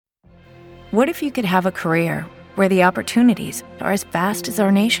What if you could have a career where the opportunities are as vast as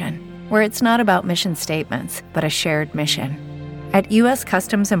our nation, where it's not about mission statements, but a shared mission? At U.S.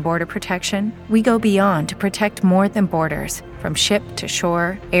 Customs and Border Protection, we go beyond to protect more than borders. From ship to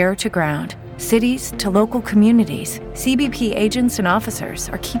shore, air to ground, cities to local communities, CBP agents and officers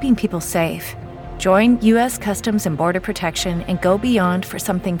are keeping people safe. Join U.S. Customs and Border Protection and go beyond for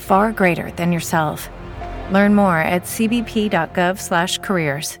something far greater than yourself. Learn more at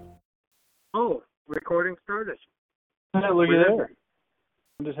cbp.gov/careers. Oh, recording started. Hey, look at there.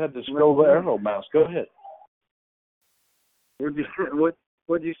 I just had to scroll the arrow mouse. Go ahead.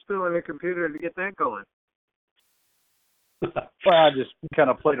 What'd you spill on your computer to get that going? Well, I just kind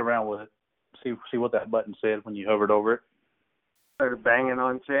of played around with it. See what that button said when you hovered over it. Started banging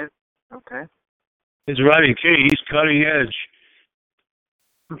on shit? Okay. It's Roddy K. He's cutting edge.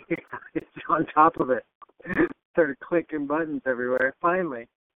 It's on top of it. Started clicking buttons everywhere. Finally,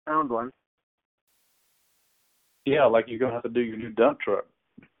 found one. Yeah, like you're going to have to do your new dump truck.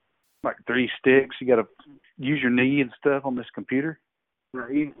 Like 3 sticks. You got to use your knee and stuff on this computer. No,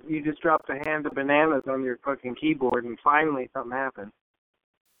 you just dropped a hand of bananas on your fucking keyboard and finally something happened.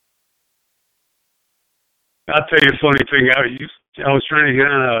 I'll tell you a funny thing. I was trying to get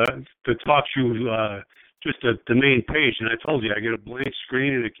on the TalkShoe, just the main page, and I told you I get a blank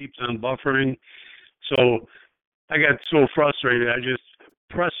screen and it keeps on buffering. So I got so frustrated, I just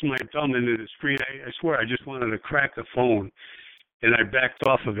pressed my thumb into the screen. I swear I just wanted to crack the phone, and I backed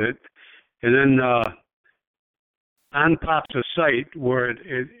off of it. And then on pops a site where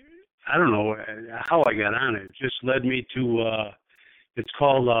it I don't know how I got on it. It just led me to, it's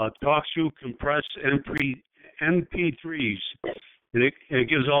called TalkShoe Compress MP3s. And it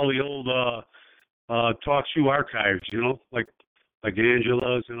gives all the old TalkShoe archives, you know, like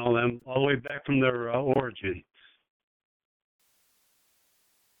Angela's and all them, all the way back from their origin.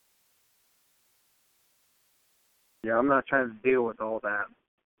 Yeah, I'm not trying to deal with all that.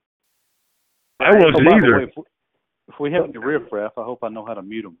 I wasn't either. Way, if we have any riffraff, I hope I know how to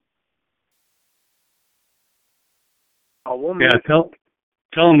mute them. Oh, we'll yeah, tell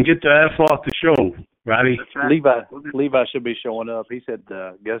them get the F off the show, Roddy. Right. Levi should be showing up. He said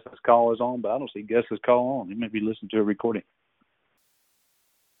guest call is on, but I don't see guest call on. He may be listening to a recording.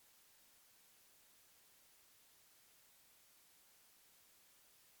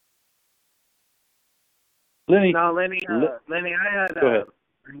 Lenny, I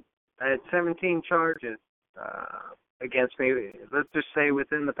had 17 charges against me, let's just say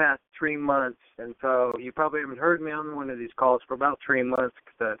within the past 3 months. And so you probably haven't heard me on one of these calls for about 3 months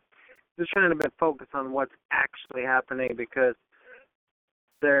because I'm just trying to focus on what's actually happening, because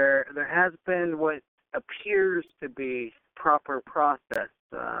there has been what appears to be proper process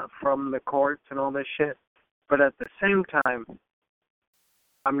from the courts and all this shit. But at the same time,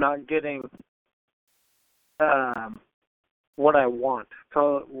 I'm not getting what I want.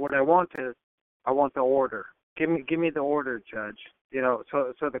 So what I want is, I want the order. Give me the order, Judge. You know,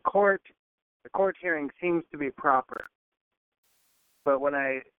 so the court hearing seems to be proper. But when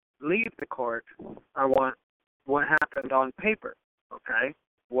I leave the court, I want what happened on paper. Okay?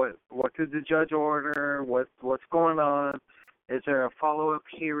 What did the judge order? What's going on? Is there a follow-up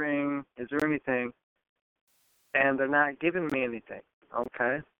hearing? Is there anything? And they're not giving me anything.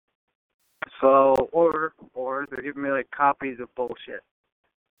 Okay? So, or they're giving me like copies of bullshit.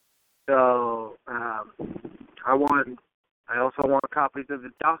 So, I also want copies of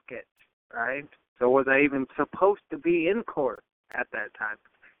the docket, right? So was I even supposed to be in court at that time?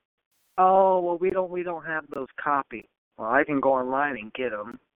 Oh, well, we don't have those copies. Well, I can go online and get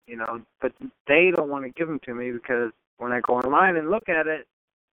them, you know, but they don't want to give them to me because when I go online and look at it,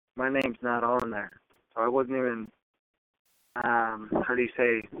 my name's not on there. So I wasn't even, how do you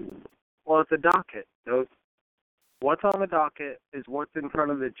say? Well, it's a docket. So what's on the docket is what's in front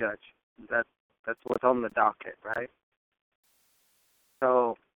of the judge. That's what's on the docket, right?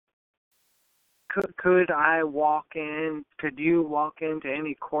 So could I walk in? Could you walk into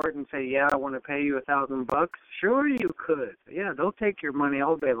any court and say, "Yeah, I want to pay you $1,000"? Sure, you could. Yeah, they'll take your money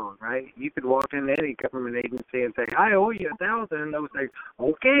all day long, right? You could walk into any government agency and say, "I owe you $1,000." They'll say,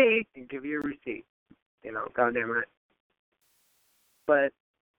 "Okay," and give you a receipt. You know, goddamn right. But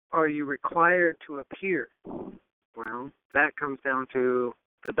are you required to appear? Well, that comes down to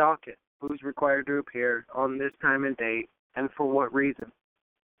the docket. Who's required to appear on this time and date, and for what reason?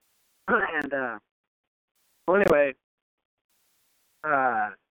 And, well, anyway,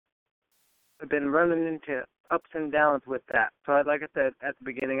 I've been running into ups and downs with that. So, like I said at the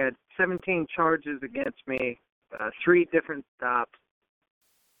beginning, I had 17 charges against me, 3 different stops,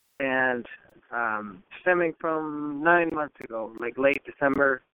 and stemming from 9 months ago, like late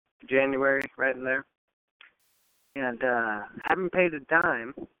December January, right in there. And haven't paid a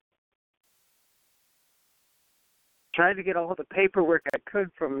dime. Tried to get all the paperwork I could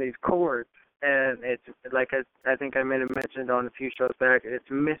from these courts, and it's like I think I may have mentioned on a few shows back, it's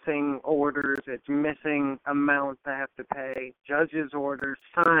missing orders, it's missing amounts I have to pay, judge's orders,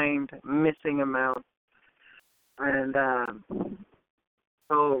 signed, missing amounts. And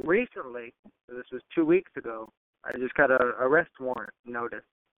so recently, this was 2 weeks ago, I just got an arrest warrant notice.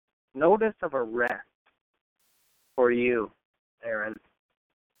 Notice of arrest for you, Aaron.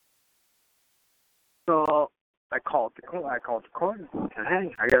 So I called the court and said,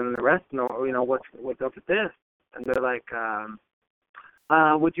 hey, I got an arrest. What's up with this? And they're like,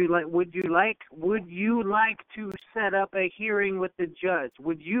 would you like to set up a hearing with the judge?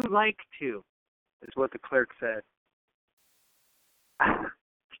 Would you like to? Is what the clerk said.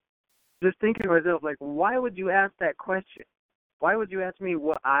 Just thinking to myself, like, why would you ask that question? Why would you ask me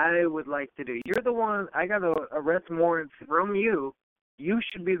what I would like to do? You're the one, I got an arrest warrant from you. You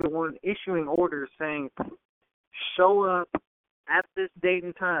should be the one issuing orders saying, show up at this date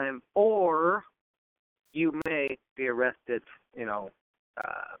and time, or you may be arrested.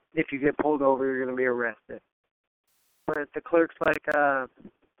 If you get pulled over, you're going to be arrested. But the clerk's like,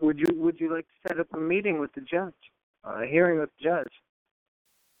 would you like to set up a meeting with the judge, a hearing with the judge?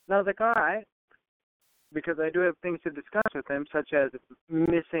 And I was like, all right, because I do have things to discuss with him, such as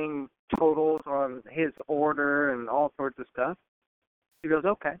missing totals on his order and all sorts of stuff. He goes,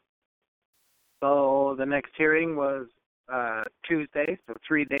 okay. So the next hearing was Tuesday, so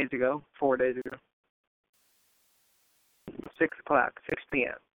 4 days ago, 6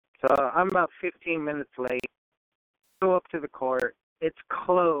 p.m. So I'm about 15 minutes late. Go up to the court. It's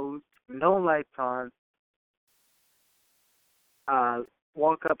closed, no lights on.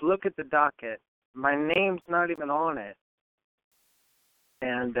 Walk up, look at the docket. My name's not even on it.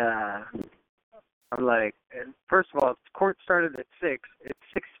 And I'm like, first of all, court started at 6. It's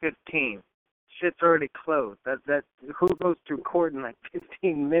 6:15. Shit's already closed. That who goes through court in like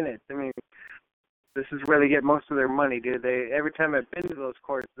 15 minutes? I mean, this is where they get most of their money, dude. Every time I've been to those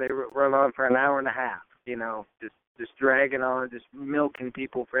courts, they run on for an hour and a half. Just dragging on, just milking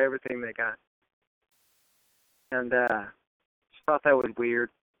people for everything they got. And just thought that was weird.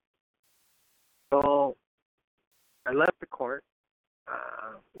 So I left the court,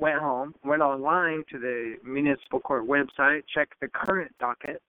 went home, went online to the municipal court website, checked the current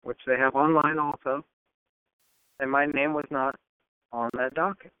docket, which they have online also, and my name was not on that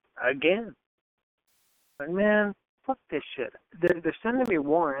docket again. But man, fuck this shit. They're sending me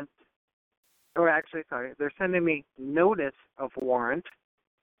warrants, they're sending me notice of warrant,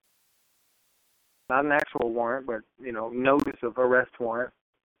 not an actual warrant, but notice of arrest warrant.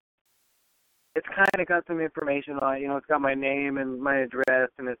 It's kind of got some information on it. It's got my name and my address,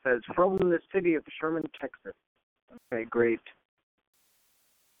 and it says, from the city of Sherman, Texas. Okay, great.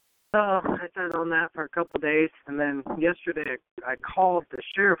 So I sat on that for a couple of days, and then yesterday I called the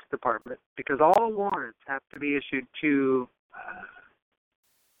sheriff's department because all warrants have to be issued to,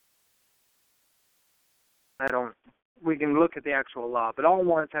 we can look at the actual law, but all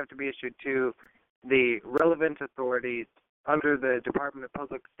warrants have to be issued to the relevant authorities under the Department of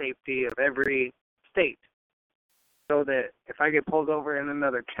Public Safety of every state, so that if I get pulled over in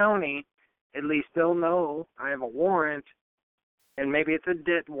another county, at least they'll know I have a warrant, and maybe it's a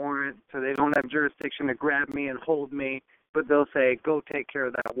debt warrant, so they don't have jurisdiction to grab me and hold me, but they'll say, go take care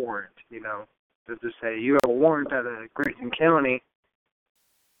of that warrant, They'll just say, you have a warrant out of Grayson County,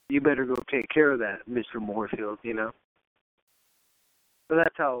 you better go take care of that, Mr. Moorfield, So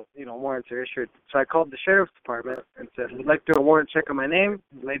that's how, warrants are issued. So I called the sheriff's department and said, I'd like to do a warrant check on my name.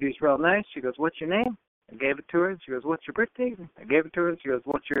 The lady's real nice. She goes, what's your name? I gave it to her. She goes, what's your birthday? I gave it to her. She goes,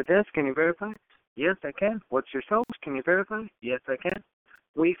 what's your address? Can you verify? Yes, I can. What's your social? Can you verify? Yes, I can.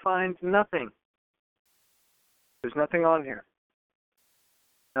 We find nothing. There's nothing on here.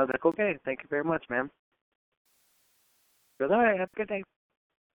 I was like, okay, thank you very much, ma'am. She goes, all right, have a good day.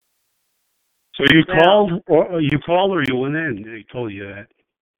 So you called, or you went in? They told you that.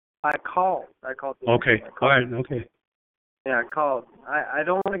 I called. Okay. All right. Okay. Yeah, I called. I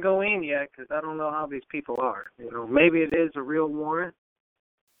don't want to go in yet because I don't know how these people are. Maybe it is a real warrant,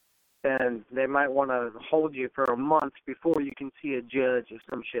 and they might want to hold you for a month before you can see a judge or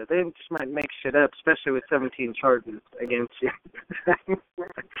some shit. They just might make shit up, especially with 17 charges against you.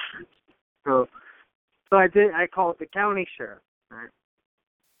 So I did. I called the county sheriff, right?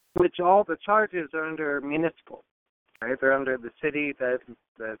 Which all the charges are under municipal, right? They're under the city, the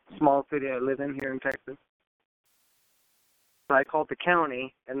small city I live in here in Texas. So I called the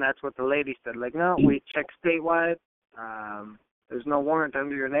county, and that's what the lady said. Like, no, we checked statewide. There's no warrant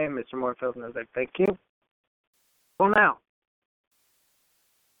under your name, Mr. Moorfield. And I was like, thank you. Well, now,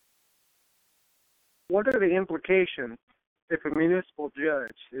 what are the implications if a municipal judge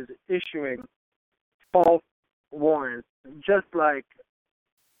is issuing false warrants, just like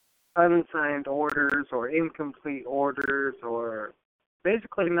unsigned orders or incomplete orders, or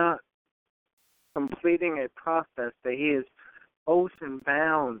basically not completing a process that he is oath and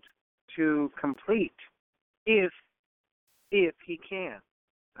bound to complete if he can,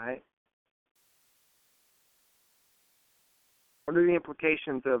 right? What are the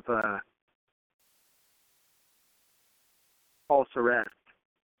implications of false arrest?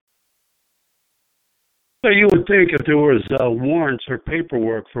 So you would think if there was warrants or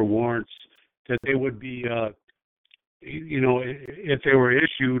paperwork for warrants, that they would be, if they were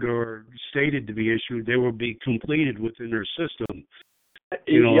issued or stated to be issued, they would be completed within their system.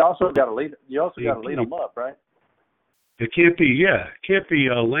 You also got to lead them up, right? It can't be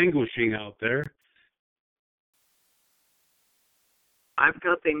languishing out there. I've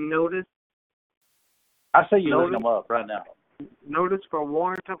got the notice. I say you lead them up right now. Notice for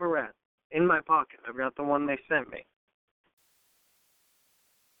warrant of arrest in my pocket. I've got the one they sent me.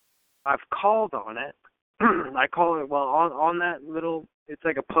 I've called on it. I call it, well, on that little, it's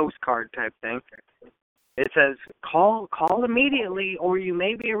like a postcard type thing. It says, call immediately or you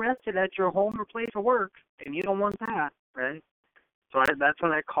may be arrested at your home or place of work, and you don't want that, right? So that's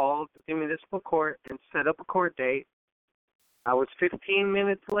when I called the municipal court and set up a court date. I was 15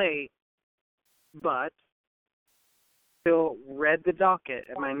 minutes late, but still read the docket,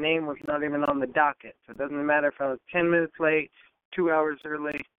 and my name was not even on the docket. So it doesn't matter if I was 10 minutes late, 2 hours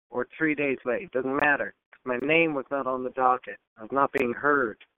early, or 3 days late. It doesn't matter. My name was not on the docket. I was not being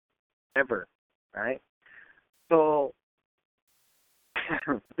heard, ever, right? So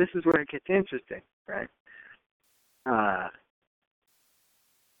this is where it gets interesting, right?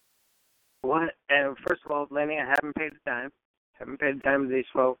 And first of all, Lenny, I haven't paid a dime. Haven't paid a dime to these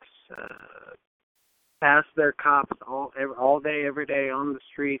folks. Pass their cops all day, every day on the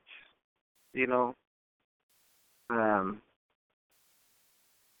streets,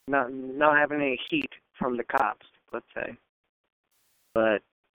 not having any heat from the cops, let's say. But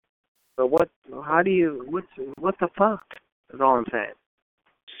what the fuck is all I'm saying.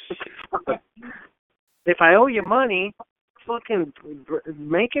 If I owe you money, fucking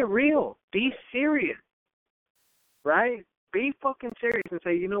make it real. Be serious, right? Be fucking serious and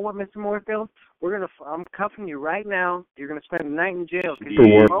say, you know what, Mr. Moorfield, I'm cuffing you right now. You're gonna spend the night in jail because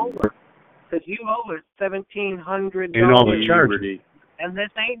you owe us $1,700. And all the charges. And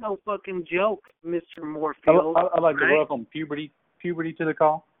this ain't no fucking joke, Mr. Moorfield. I'd like to welcome puberty to the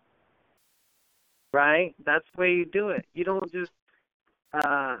call. Right? That's the way you do it. You don't just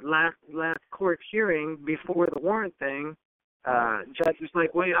last court hearing before the warrant thing. Judge was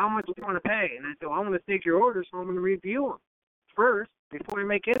like, wait, how much do you want to pay? And I said, well, I want to take your orders, so I'm going to review them first before we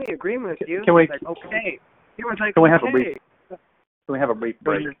make any agreement with you. Can we? Like, okay. He was like, can we okay. have a brief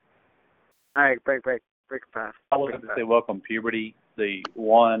break? All right, break fast. I would like to say welcome puberty, the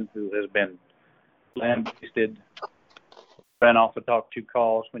one who has been lambasted, ran off to talk to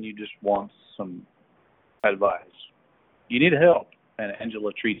calls when you just want some advice. You need help, and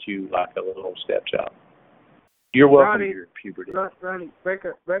Angela treats you like a little stepchild. You're welcome to your puberty. Ronnie,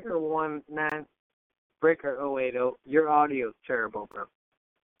 Breaker 19, Breaker 080, your audio's terrible, bro.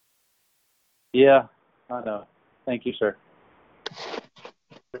 Yeah, I know. Thank you, sir.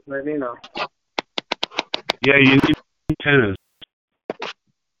 Just let me know. Yeah, you need antennas.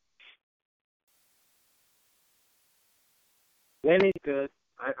 Lenny's good.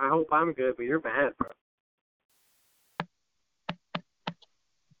 I hope I'm good, but you're bad, bro.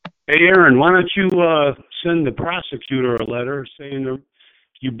 Hey, Aaron, why don't you send the prosecutor a letter saying that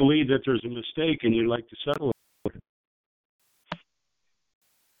you believe that there's a mistake and you'd like to settle it?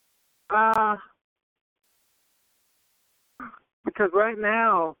 Because right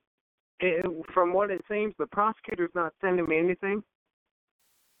now, from what it seems, the prosecutor's not sending me anything.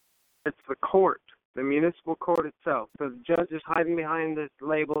 It's the court, the municipal court itself. So the judge is hiding behind this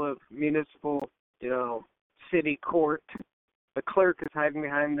label of municipal, city court. The clerk is hiding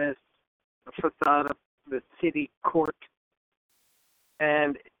behind this facade of the city court.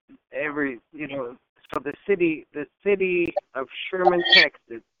 And so the city of Sherman,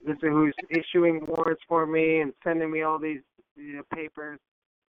 Texas, this is who's issuing warrants for me and sending me all these papers.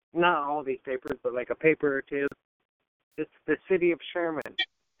 Not all these papers, but like a paper or two. It's the city of Sherman.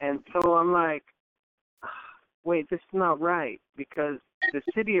 And so I'm like, wait, this is not right, because the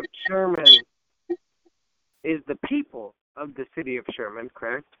city of Sherman is the people of the city of Sherman,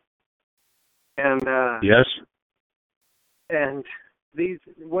 correct? And yes. And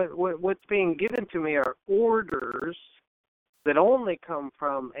what's being given to me are orders that only come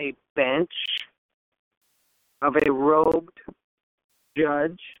from a bench of a robed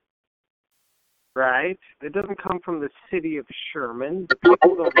judge, right? It doesn't come from the city of Sherman. The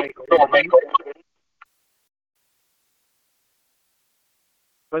people don't make orders.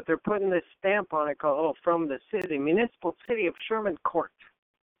 But they're putting this stamp on it called, from the city, Municipal City of Sherman Court.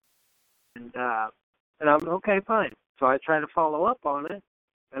 And I'm, okay, fine. So I try to follow up on it,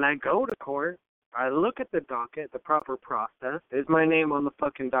 and I go to court. I look at the docket, the proper process. Is my name on the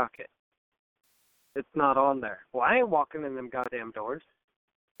fucking docket? It's not on there. Well, I ain't walking in them goddamn doors.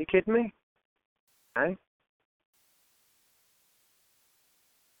 You kidding me? Right?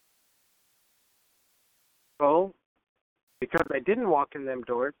 So, because I didn't walk in them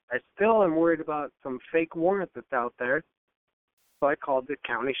doors, I still am worried about some fake warrant that's out there. So I called the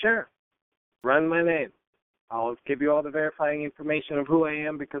county sheriff. Run my name. I'll give you all the verifying information of who I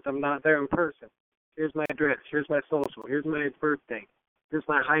am because I'm not there in person. Here's my address. Here's my social. Here's my birthday. Here's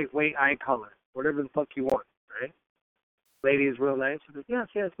my height, weight, eye color. Whatever the fuck you want, right? Lady is real nice. She says,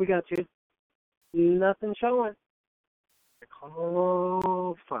 yes, we got you. Nothing showing. Like,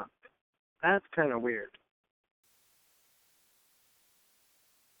 oh, fuck. That's kind of weird.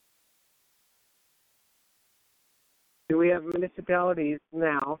 Do we have municipalities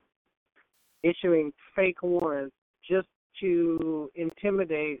now issuing fake warrants just to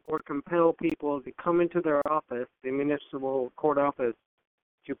intimidate or compel people to come into their office, the municipal court office,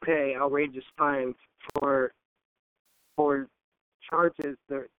 to pay outrageous fines for charges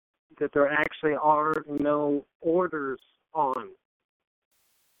that there actually are no orders on?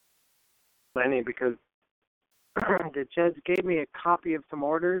 Lenny, because the judge gave me a copy of some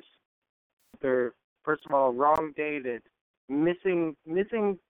orders. They're, first of all, wrong dated, missing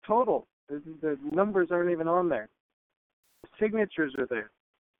total. The numbers aren't even on there. The signatures are there.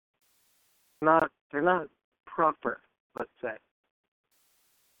 They're not proper, let's say.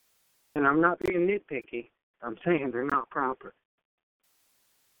 And I'm not being nitpicky. I'm saying they're not proper.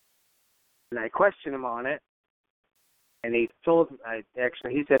 And I questioned him on it, and he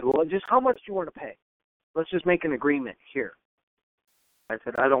said, well, just how much do you want to pay? Let's just make an agreement here. I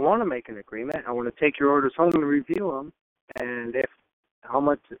said, I don't want to make an agreement. I want to take your orders home and review them. And how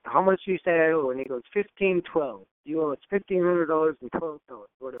much do you say I owe? And he goes, $1,512. You owe us $1,500 and $12,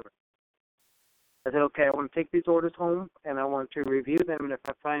 whatever. I said, okay, I want to take these orders home, and I want to review them, and if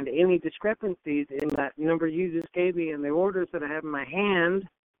I find any discrepancies in that number you just gave me and the orders that I have in my hand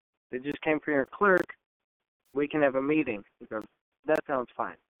that just came from your clerk, we can have a meeting. He goes, that sounds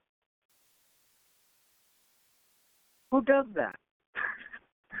fine. Who does that?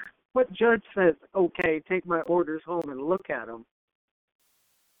 What judge says, okay, take my orders home and look at them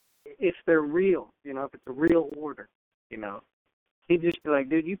if they're real, if it's a real order, He'd just be like,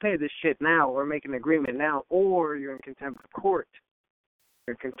 dude, you pay this shit now or make an agreement now or you're in contempt of court.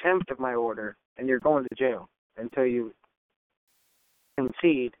 You're in contempt of my order and you're going to jail until you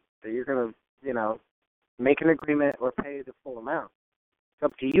concede that you're going to, make an agreement or pay the full amount. It's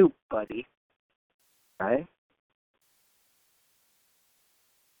up to you, buddy. Right?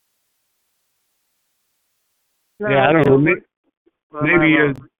 Yeah, I don't know. Maybe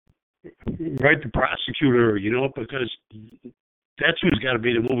write the prosecutor, because that's who's got to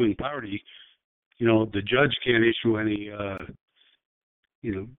be the moving party. The judge can't issue any,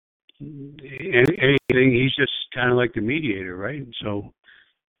 anything. He's just kind of like the mediator, right? So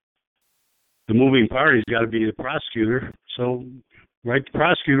the moving party's got to be the prosecutor. So write the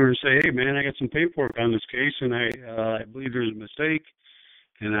prosecutor and say, hey, man, I got some paperwork on this case, and I believe there's a mistake,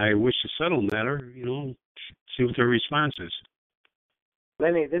 and I wish to settle the matter. See what their response is.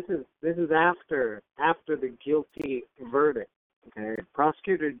 Lenny, this is after the guilty verdict. Okay, the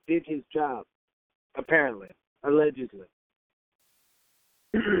prosecutor did his job, apparently, allegedly.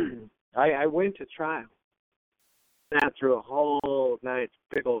 I went to trial. Sat through a whole night's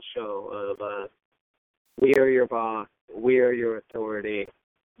pickle show of we are your boss, we are your authority.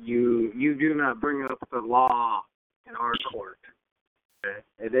 You do not bring up the law in our court. Okay?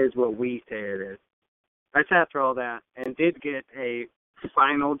 It is what we say it is. I sat through all that and did get a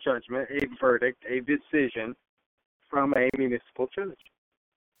final judgment, a verdict, a decision from a municipal judge.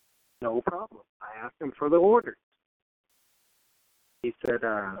 No problem. I asked him for the orders. He said,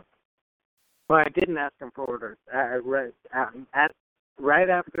 well, I didn't ask him for orders. Right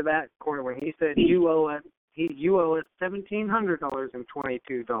after that court, when he said you owe us $1,700 and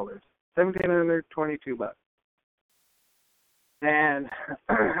 $22, $1,722. And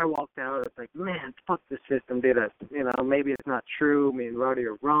I walked out. It's like, man, fuck the system. Maybe it's not true. Me and Roddy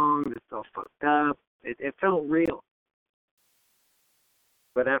are wrong. It's all fucked up. It felt real.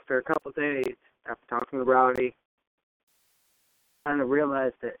 But after a couple of days, after talking to Rowdy, I kind of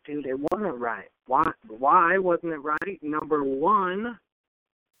realized that, dude, it wasn't right. Why wasn't it right? Number one,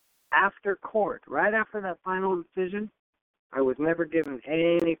 after court, right after that final decision, I was never given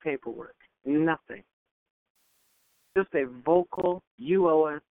any paperwork, nothing. Just a vocal, you owe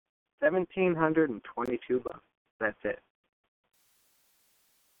us $1,722. That's it.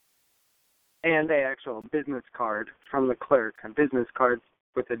 And an actual business card from the clerk, a business card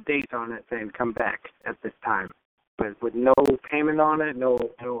with a date on it saying come back at this time. But with no payment on it, no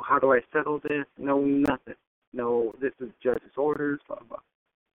how do I settle this, no nothing. No, this is judge's orders, blah, blah.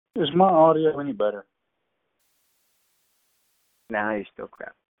 Is my audio any better? Nah, you're still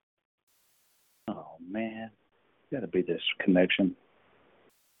crap. Oh, man. Got to be this connection.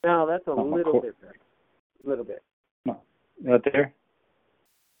 No, that's a little bit better. A little bit. No. Right there?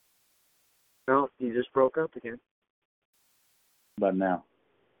 No, you just broke up again. About now.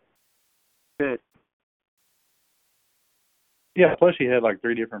 Good. Yeah, plus you had like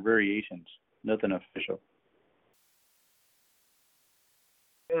 3 different variations. Nothing official.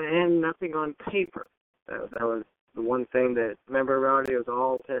 And nothing on paper. That was the one thing that, remember, Rowdy was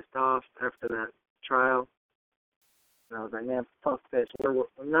all pissed off after that trial. And I was like, man, fuck this. We're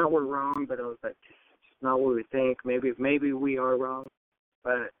wrong, but I was like, it's not what we think. Maybe we are wrong.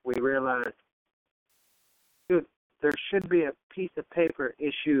 But we realized, dude, there should be a piece of paper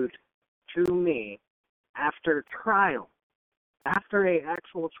issued to me after trial, after a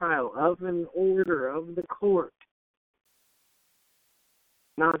actual trial of an order of the court.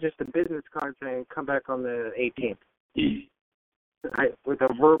 Not just a business card saying come back on the 18th. With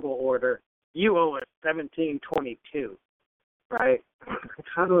a verbal order, you owe us $1,722, right?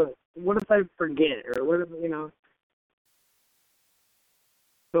 What if I forget, or what if,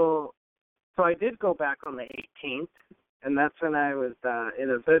 So I did go back on the 18th, and that's when I was in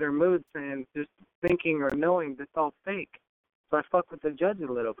a bitter mood, saying, just thinking or knowing this all fake. So I fucked with the judge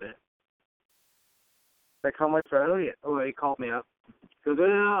a little bit. Like, how much do I owe you? Oh, he called me up. He goes,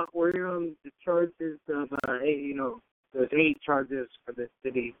 we're on the charges of, there's 8 charges for this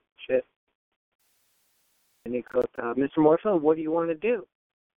city shit. And he goes, Mr. Moorfield, what do you want to do?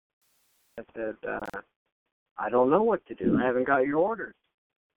 I said, I don't know what to do. I haven't got your orders.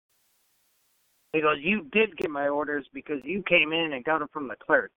 He goes, you did get my orders because you came in and got them from the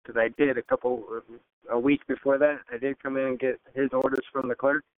clerk. Because I did a week before that, I did come in and get his orders from the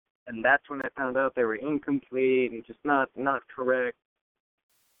clerk. And that's when I found out they were incomplete and just not correct.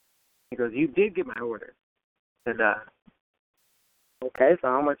 He goes, you did get my orders. I said, okay, so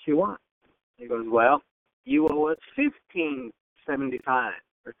how much you want? He goes, well, you owe us $1,575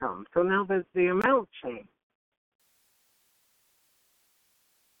 or something. So now there's the amount change.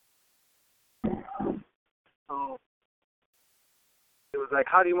 So it was like,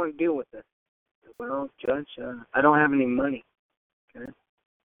 how do you want to deal with this? Well, Judge, I don't have any money. Okay. I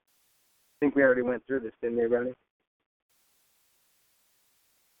think we already went through this, didn't we, Ronnie?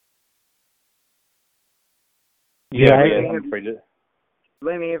 Yeah,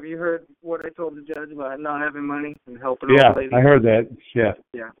 Lenny, have you heard what I told the judge about not having money and helping Yeah, old ladies? I heard that. Yeah.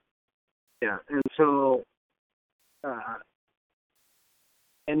 Yeah. And so,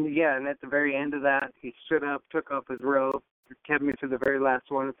 and at the very end of that, he stood up, took off his robe, kept me to the very last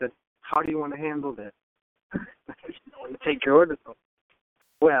one, and said, how do you want to handle this? I want to take your orders home.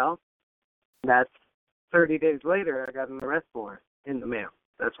 Well, that's 30 days later, I got an arrest warrant in the mail.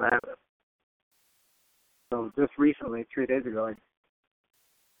 That's what happened. So just recently, 3 days ago, I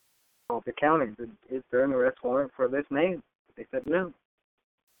called the county and said, is there an arrest warrant for this name? They said no.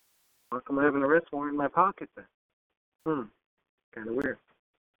 How come I have an arrest warrant in my pocket then? Kind of weird.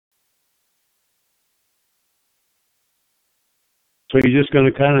 So you're just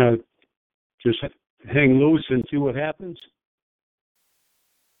going to kind of just hang loose and see what happens?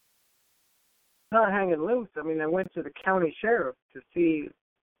 Not hanging loose. I mean, I went to the county sheriff to see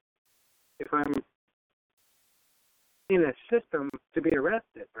if I'm in a system to be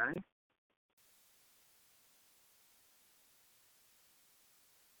arrested, right?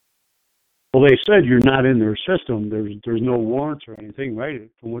 Well, they said you're not in their system. There's no warrants or anything, right?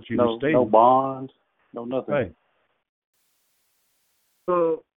 From what you just stated. No bonds, no nothing. Right.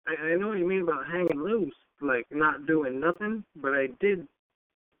 So I know what you mean about hanging loose, like not doing nothing, but I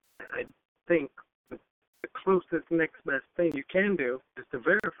think the closest next best thing you can do is to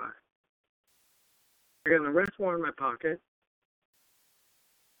verify. I got an arrest warrant in my pocket,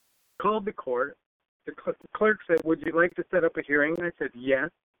 called the court. The clerk said, would you like to set up a hearing? I said, yes.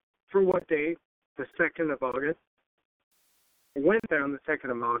 For what date? The 2nd of August. I went there on the 2nd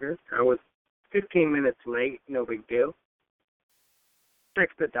of August. I was 15 minutes late, no big deal.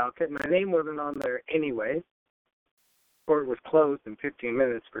 checked the docket. My name wasn't on there anyway. Court was closed in 15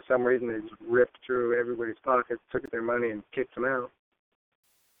 minutes. For some reason, they just ripped through everybody's pockets, took their money, and kicked them out.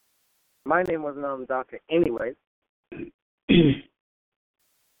 My name wasn't on the docket anyway.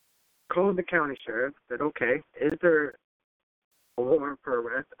 Called the county sheriff, said, okay, is there a warrant for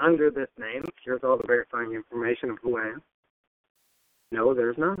arrest under this name? Here's all the verifying information of who I am. No,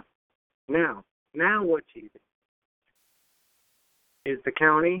 there's not. Now what you do? Is the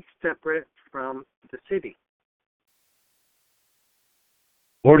county separate from the city?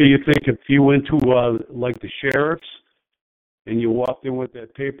 Or do you think if you went to, like the sheriff's and you walked in with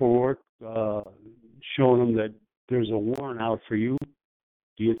that paperwork showing them that there's a warrant out for you,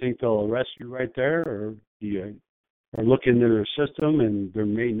 do you think they'll arrest you right there? Or do you look into their system and there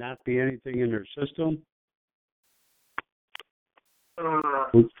may not be anything in their system?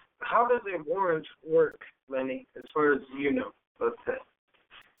 How does a warrant work, Lenny, as far as you know, let's say?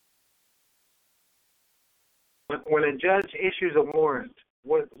 When a judge issues a warrant,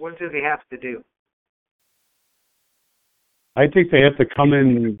 what does he have to do? I think they have to come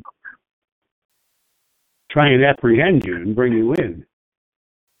in and try and apprehend you and bring you in.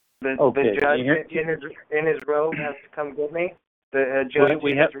 The judge in his robe has to come get me? The judge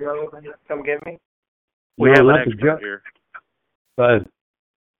in his robe has to come get me? We have an expert expert here. But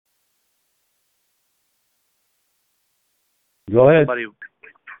go ahead.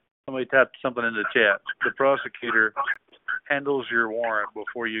 Somebody tapped something in the chat. The prosecutor handles your warrant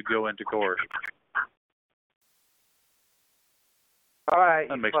before you go into court. All right.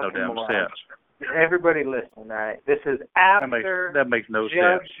 That makes no damn sense. Everybody listen, all right? This is after that makes no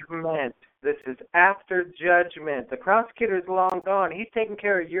judgment. This is after judgment. The prosecutor's long gone. He's taking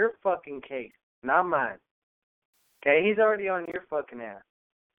care of your fucking case, not mine. Okay? He's already on your fucking ass.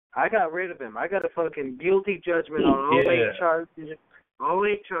 I got rid of him. I got a fucking guilty judgment on all 8 charges. All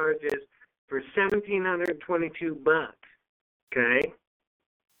 8 charges for $1,722. Okay?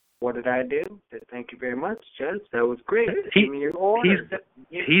 What did I do? Said, thank you very much, Judge. That was great. Give me your order.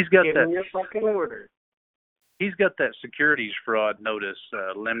 He's got Give that. me your fucking order. He's got that securities fraud notice,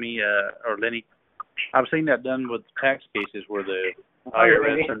 Lenny. I've seen that done with tax cases where the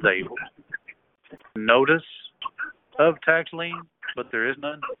IRS sends a notice of tax lien, but there is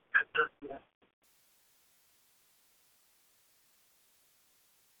none.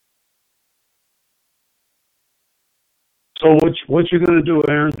 So what you going to do,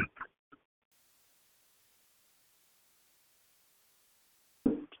 Aaron?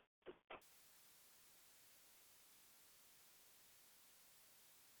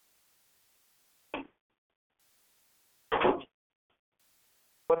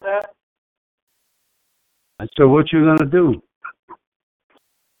 What's that? I said, what you going to do?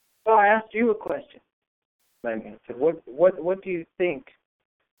 So I asked you a question. I said, what do you think?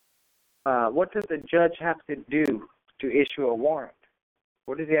 What does the judge have to do to issue a warrant?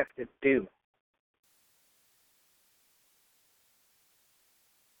 What does he have to do?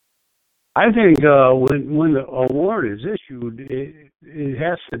 I think when a warrant is issued, it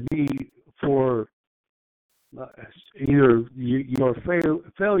has to be for either your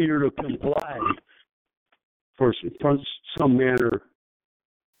failure to comply for some manner.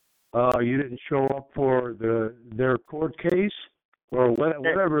 You didn't show up for their court case, or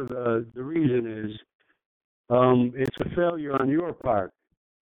whatever the reason is. It's a failure on your part.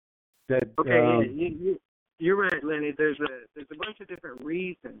 You're right, Lenny. There's a bunch of different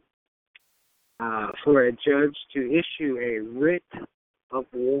reasons for a judge to issue a writ of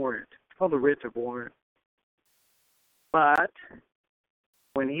warrant. It's called a writ of warrant. But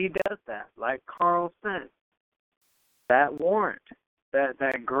when he does that, like Carl said, that warrant,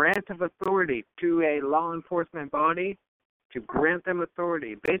 that grant of authority to a law enforcement body, to grant them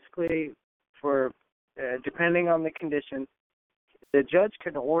authority, basically for, depending on the conditions, the judge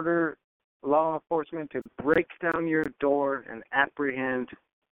can order law enforcement to break down your door and apprehend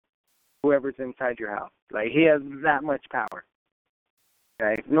whoever's inside your house. Like, he has that much power.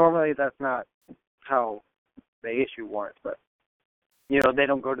 Okay? Normally that's not how they issue warrants, but, they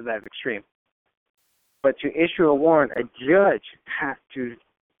don't go to that extreme. But to issue a warrant, a judge has to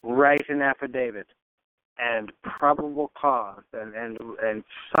write an affidavit and probable cause and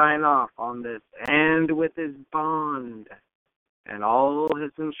sign off on this, and with his bond and all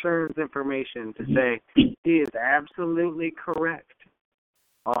his insurance information to say he is absolutely correct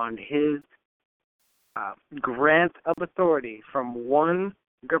on his grant of authority from one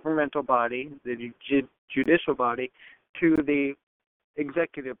governmental body, the judicial body, to the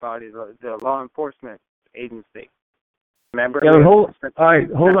executive body, the law enforcement agency. Remember? Yeah, hold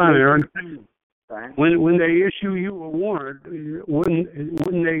on, Aaron. Right. When they issue you a warrant,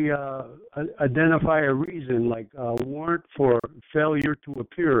 wouldn't they identify a reason, like a warrant for failure to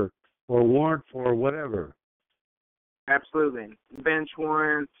appear or warrant for whatever? Absolutely. Bench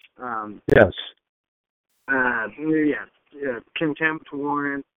warrants. Yes. Contempt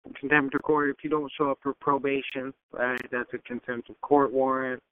warrant, contempt of court. If you don't show up for probation, right, that's a contempt of court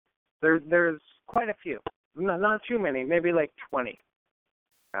warrant. There's quite a few. Not too many. Maybe like 20.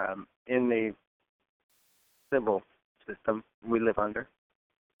 In the civil system we live under.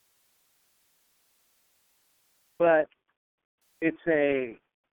 But it's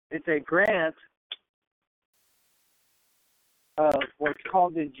a grant of what's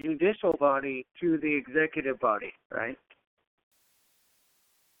called the judicial body to the executive body, right?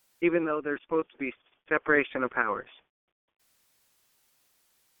 Even though there's supposed to be separation of powers.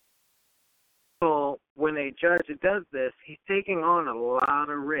 So when a judge does this, he's taking on a lot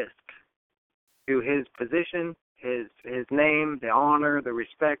of risk to his position, his name, the honor, the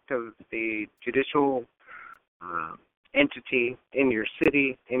respect of the judicial entity in your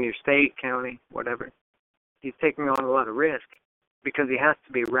city, in your state, county, whatever. He's taking on a lot of risk because he has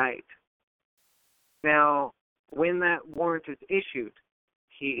to be right. Now, when that warrant is issued,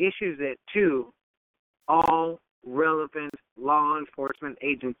 he issues it to all relevant law enforcement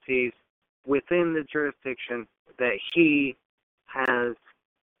agencies within the jurisdiction that he has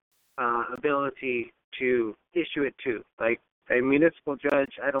ability to issue it to. Like a municipal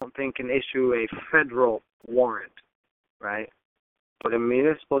judge, I don't think can issue a federal warrant, right? But a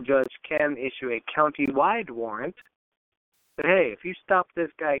municipal judge can issue a county-wide warrant. But hey, if you stop this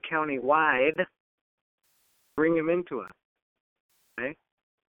guy county-wide, bring him into us, okay?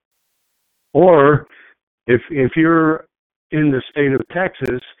 Or if you're in the state of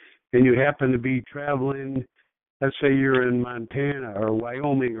Texas and you happen to be traveling, let's say you're in Montana or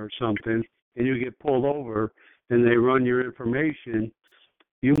Wyoming or something, and you get pulled over and they run your information,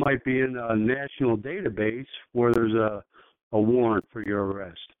 you might be in a national database where there's a warrant for your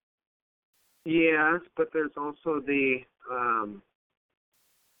arrest. Yes, but there's also the,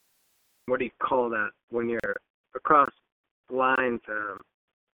 what do you call that when you're across lines?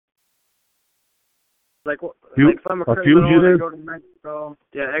 Like if I'm a criminal and I go to Mexico,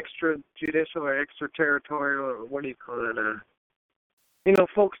 extrajudicial or extraterritorial, or what do you call it?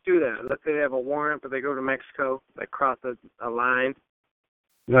 Folks do that. Let's say they have a warrant, but they go to Mexico, they cross a line.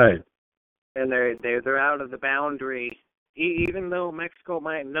 Right. And they're out of the boundary, even though Mexico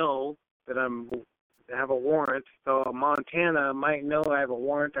might know that I have a warrant, so Montana might know I have a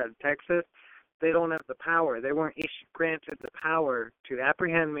warrant out of Texas. They don't have the power. They weren't granted the power to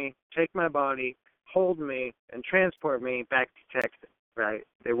apprehend me, take my body, hold me, and transport me back to Texas, right?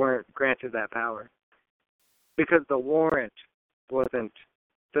 They weren't granted that power because the warrant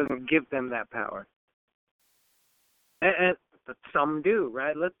doesn't give them that power. But some do,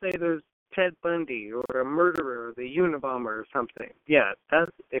 right? Let's say there's Ted Bundy or a murderer or the Unabomber or something. Yeah,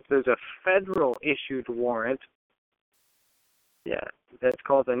 if there's a federal issued warrant, that's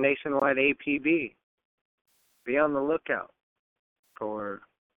called a nationwide APB. Be on the lookout for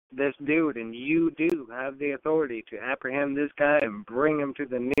this dude, and you do have the authority to apprehend this guy and bring him to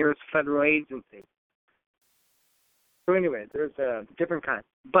the nearest federal agency. So anyway, there's a different kind.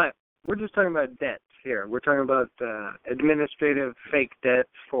 But we're just talking about debts here. We're talking about administrative fake debts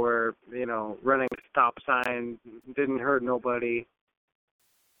for, running a stop sign, didn't hurt nobody.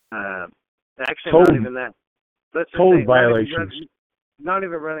 Actually, not even that. Let's just say violations. Not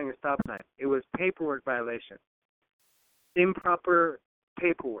even running a stop sign. It was paperwork violation. Improper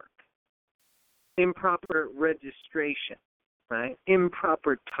paperwork. Improper registration, right?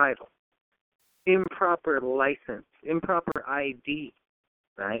 Improper title. Improper license. Improper ID,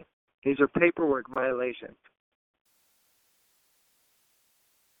 right? These are paperwork violations.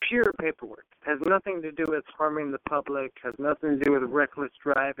 Pure paperwork. Has nothing to do with harming the public, has nothing to do with reckless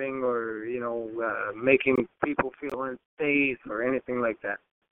driving or, making people feel unsafe or anything like that.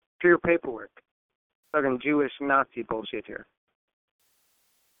 Pure paperwork. Talking Jewish Nazi bullshit here.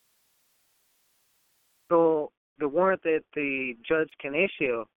 So the warrant that the judge can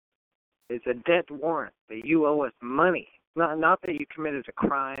issue is a debt warrant that you owe us money. Not that you committed a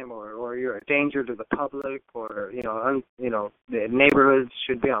crime or you're a danger to the public or the neighborhoods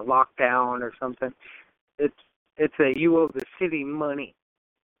should be on lockdown or something. It's a you owe the city money.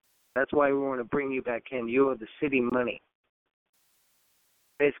 That's why we want to bring you back in. You owe the city money.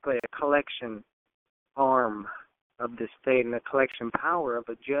 Basically, a collection arm of the state and a collection power of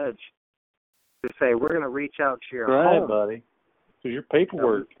a judge to say we're going to reach out to your home. Right, buddy. So your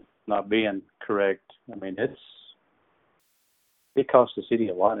paperwork not being correct. I mean, it costs the city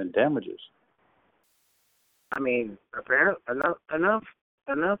a lot in damages. I mean, apparently enough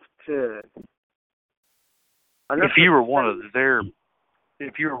to. If you were one of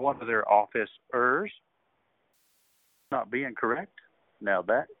their officers not being correct, now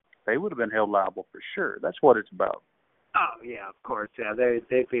that they would have been held liable for sure. That's what it's about. Oh yeah, of course. Yeah,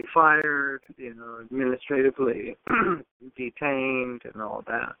 they'd be fired, administratively detained and all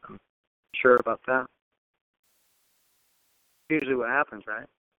that. I'm sure about that. Usually what happens, right?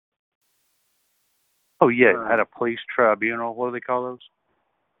 Oh yeah, at a police tribunal. What do they call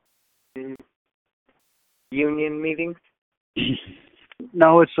those? Union meetings.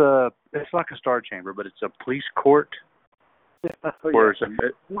 No, it's like a star chamber, but it's a police court. Where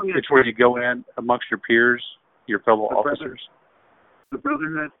it's where you go in amongst your peers, your fellow officers. The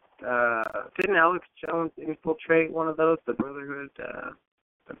Brotherhood. Didn't Alex Jones infiltrate one of those? The Brotherhood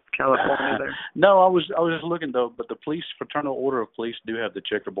of California there. No, I was just looking though. But the police Fraternal Order of Police do have the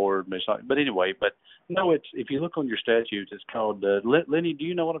checkerboard. But anyway, no, it's if you look on your statutes, it's called Lenny. Do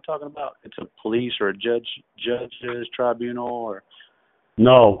you know what I'm talking about? It's a police or a judge's tribunal or.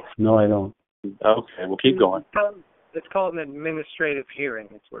 No, I don't. Okay, well keep going. It's called an administrative hearing.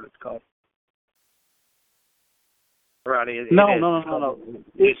 That's what it's called. Roddy, No.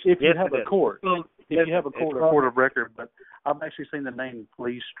 If you have a court, well, if you have a court of record, but I've actually seen the name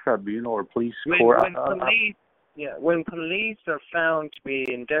police tribunal or police court. When police are found to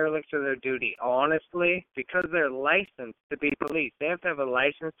be in derelict of their duty, honestly, because they're licensed to be police, they have to have a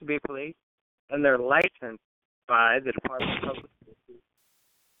license to be police, and they're licensed by the Department of Public Safety,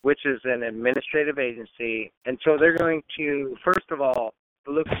 which is an administrative agency, and so they're going to, first of all,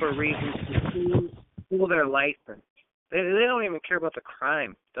 look for reasons to pull their license. They don't even care about the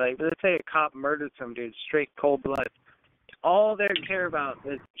crime. Like, let's say a cop murdered some dude, straight cold blood. All they care about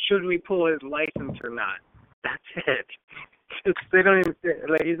is should we pull his license or not. That's it. They don't even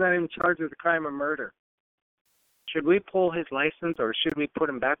like he's not even charged with the crime of murder. Should we pull his license or should we put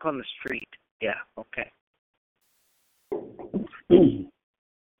him back on the street? Yeah, okay.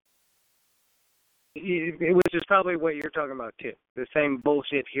 Which is probably what you're talking about too. The same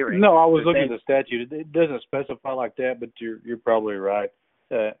bullshit hearing. No, I was looking at the statute. It doesn't specify like that, but you're probably right.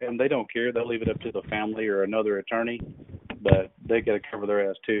 And they don't care. They'll leave it up to the family or another attorney, but they got to cover their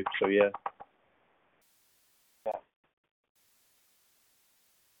ass too. So yeah.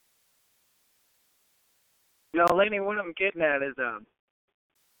 No, Laney, what I'm getting at is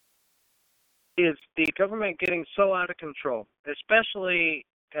the government getting so out of control, especially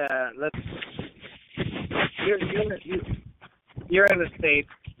you're in the States,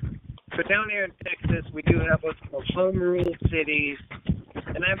 but down here in Texas, we do have what's called home rule cities,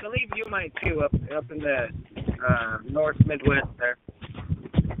 and I believe you might too up in the North Midwest there.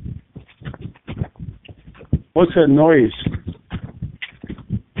 What's that noise?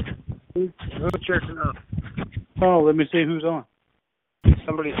 Who's jerking off? Oh, let me see who's on.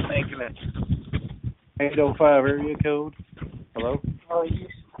 Somebody's making it. 805 area code. Hello? Oh,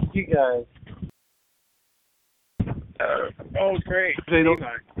 you guys. Oh, great.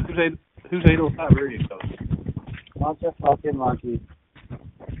 Who's 805 area code? What's a fucking monkey? Is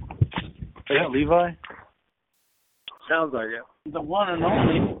that Levi? Sounds like it. The one and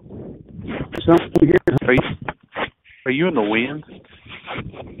only. Are you in the wind?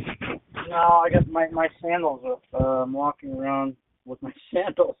 No, I got my sandals up. I'm walking around with my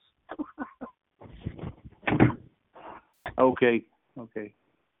sandals. Okay. Is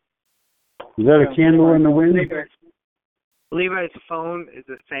that a candle in the wind? Levi's phone is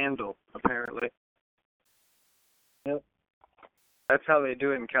a sandal, apparently. Yep. That's how they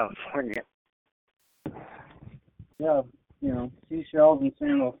do it in California. Yeah, seashells and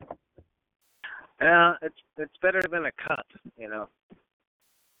sandals. Yeah, it's better than a cut,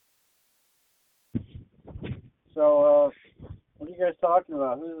 So, what are you guys talking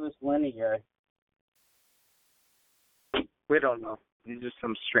about? Who's this Lenny guy? We don't know. He's just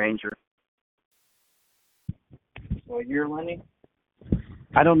some stranger. So you're Lenny?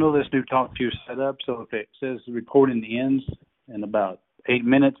 I don't know this new talk to you setup, so if it says the recording ends in about 8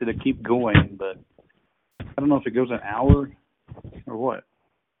 minutes, it'll keep going, but I don't know if it goes an hour or what.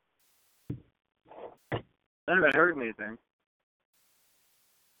 I haven't heard anything.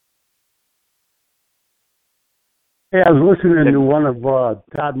 Hey, I was listening to one of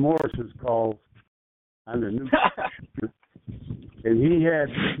Todd Morris's calls on the news, and he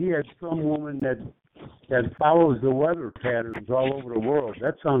had some woman that follows the weather patterns all over the world.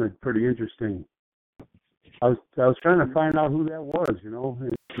 That sounded pretty interesting. I was trying to find out who that was.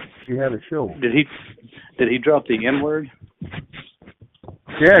 She had a show. Did he drop the N-word?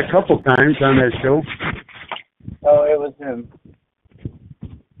 Yeah, a couple times on that show. Oh, it was him.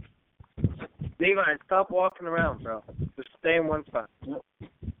 Levi, stop walking around, bro. Just stay in one spot.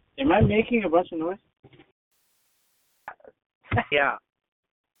 Am I making a bunch of noise? Yeah.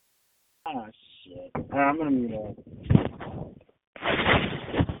 Oh, shit. I'm going to mute up.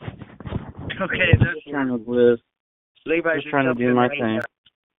 Okay, that's Just trying to live. Levi. Just trying to do my thing.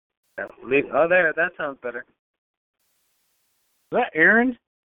 Oh, there. That sounds better. Is that Aaron?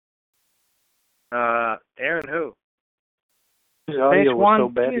 Aaron who? His audio Phase was one? so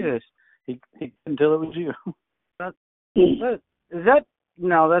bad Jesus. he couldn't tell it was you. Is that?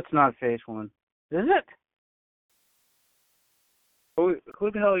 No, that's not Phase one. Is it? Who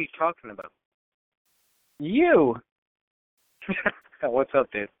the hell are you talking about? You. What's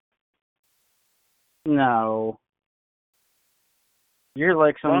up, dude? No. You're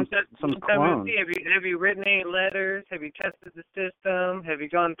like some clone. Have you written any letters? Have you tested the system? Have you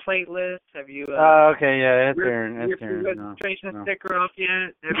gone plateless? Have you? Okay, yeah, it's Aaron. It's Your Aaron. registration sticker off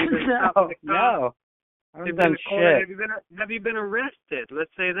yet? Have you been stopped No, at the cop? no. I Have haven't you done been shit. Have you been arrested?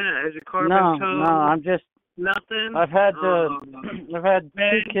 Let's say that. Has your car No, been towed? no, I'm just. Nothing. I've had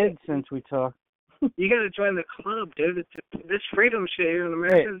two kids since we talked. You got to join the club, dude. This freedom shit here in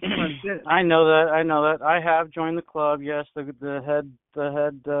America is fun shit. I know that. I have joined the club. Yes, the head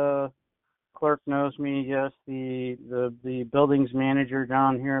clerk knows me. Yes, the buildings manager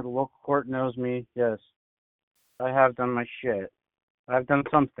down here at the local court knows me. Yes, I have done my shit. I've done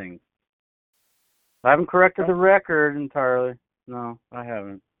something. I haven't corrected the record entirely. No, I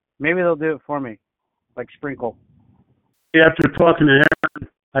haven't. Maybe they'll do it for me, like Sprinkle. After talking to Aaron,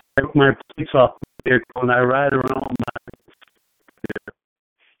 I took my plates off the vehicle and I ride around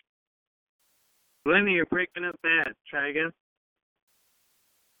Lenny, you're breaking up bad. Try again.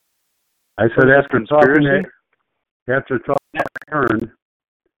 I said after talking to Aaron,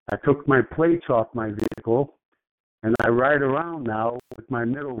 I took my plates off my vehicle and I ride around now with my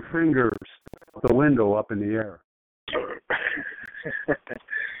middle finger out the window up in the air.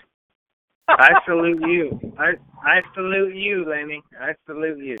 I salute you. I salute you, Lenny. I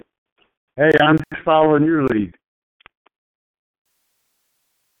salute you. Hey, I'm just following your lead.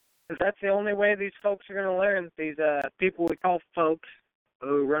 That's the only way these folks are going to learn. These people we call folks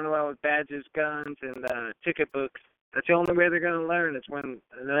who run around with badges, guns, and ticket books. That's the only way they're going to learn is when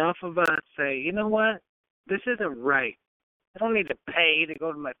enough of us say, you know what? This isn't right. I don't need to pay to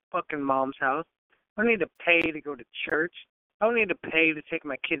go to my fucking mom's house. I don't need to pay to go to church. I don't need to pay to take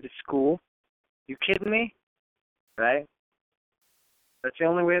my kid to school. You kidding me? Right? That's the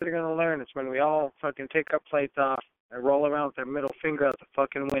only way they're going to learn is when we all fucking take our plates off and roll around with our middle finger out the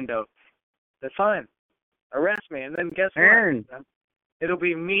fucking window. That's fine. Arrest me, and then guess Aaron. what? It'll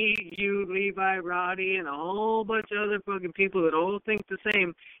be me, you, Levi, Roddy, and a whole bunch of other fucking people that all think the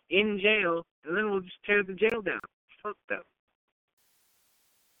same in jail, and then we'll just tear the jail down. Fuck them.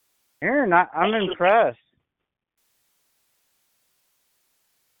 Aaron, I'm impressed.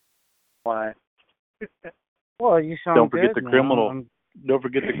 Why? Well, you sound Don't forget good the now. criminal. Don't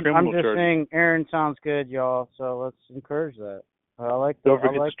forget the criminal I'm just charges. saying, Aaron sounds good, y'all. So let's encourage that. I like that. Don't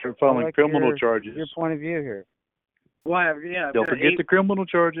forget to start filing criminal charges. Your point of view here. Why? Yeah. Don't forget the criminal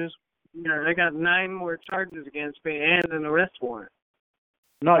charges. Yeah, I got 9 more charges against me and an arrest warrant.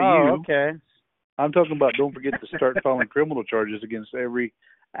 Not you. Okay. I'm talking about don't forget to start filing criminal charges against every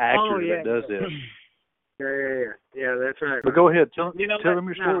actor that does this. Yeah, that's right. But go ahead, tell them your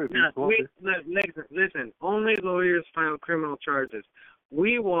story. Listen, only lawyers file criminal charges.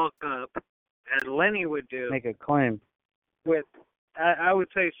 We walk up, as Lenny would do, Make a claim. with, I would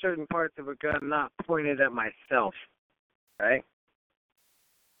say, certain parts of a gun not pointed at myself, right?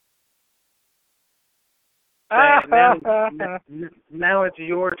 Now it's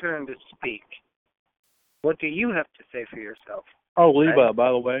your turn to speak. What do you have to say for yourself? Oh, Levi, by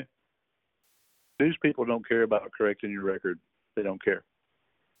the way, news people don't care about correcting your record. They don't care.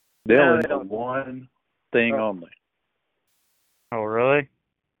 They'll know one thing only. Oh, really?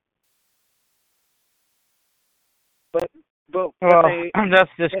 But well, that's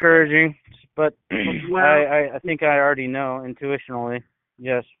discouraging. But I think I already know intuitionally.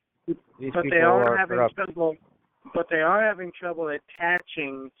 Yes, these people are corrupt. But they are having trouble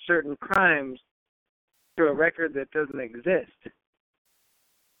attaching certain crimes to a record that doesn't exist.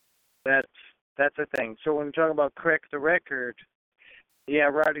 That's a thing. So when we talk about correct the record, yeah,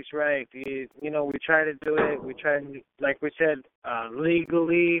 Roddy's right. We try to do it. We try to, like we said,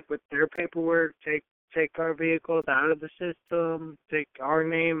 legally with their paperwork, take our vehicles out of the system, take our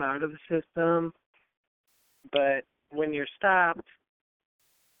name out of the system. But when you're stopped,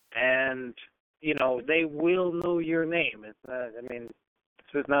 and they will know your name. It's not. I mean,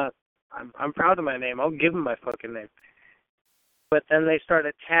 this is not. I'm proud of my name. I'll give them my fucking name. But then they start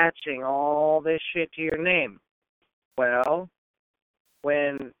attaching all this shit to your name. Well,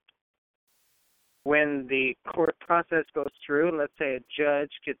 when the court process goes through, and let's say a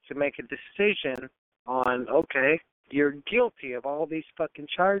judge gets to make a decision on, okay, you're guilty of all these fucking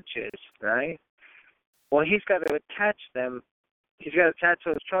charges, right? Well, he's got to attach them. He's got to attach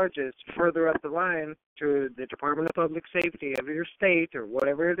those charges further up the line to the Department of Public Safety of your state or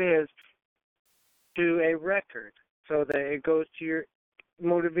whatever it is, to a record, so that it goes to your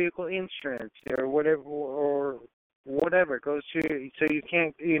motor vehicle insurance or whatever, goes to, so you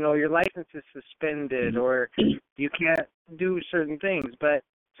can't, your license is suspended or you can't do certain things. But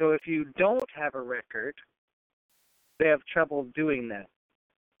so if you don't have a record, they have trouble doing that.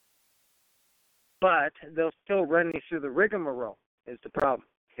 But they'll still run you through the rigmarole is the problem.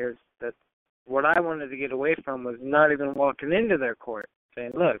 What I wanted to get away from was not even walking into their court,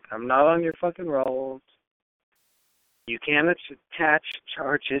 saying, look, I'm not on your fucking rolls. You can't attach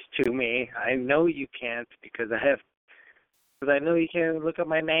charges to me. I know you can't because I know you can't even look up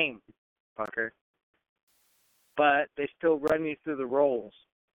my name, fucker. But they still run you through the rolls.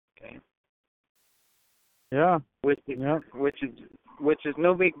 Okay. Yeah. Which is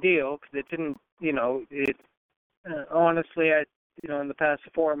no big deal because it didn't. Honestly, in the past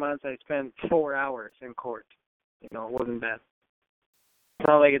 4 months, I spent 4 hours in court. It wasn't bad. It's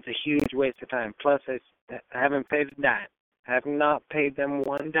not like it's a huge waste of time. Plus, I haven't paid a dime. I have not paid them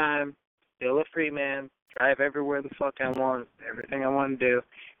one dime. Still a free man. Drive everywhere the fuck I want. Everything I want to do.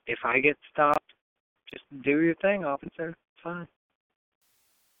 If I get stopped, just do your thing, officer. It's fine.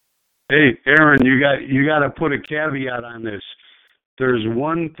 Hey, Aaron, you got to put a caveat on this. There's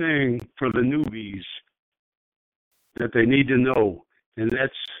one thing for the newbies that they need to know, and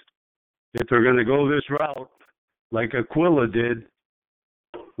that's if they're going to go this route, like Aquila did,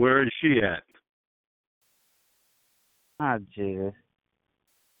 where is she at? Ah, Jesus.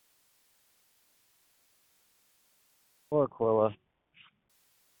 Poor Aquila.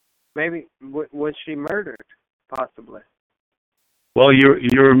 Maybe, was she murdered? Possibly. Well, you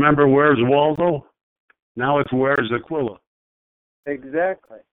remember Where's Waldo? Now it's Where's Aquila?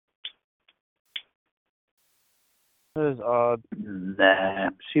 Exactly. That is odd. Nah,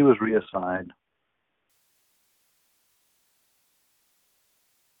 she was reassigned.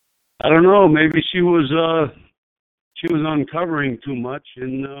 I don't know. Maybe she was uncovering too much,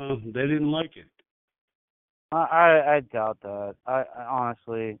 and they didn't like it. I doubt that. I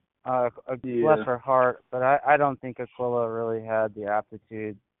honestly, bless her heart, but I don't think Aquila really had the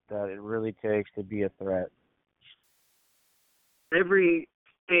aptitude that it really takes to be a threat. Every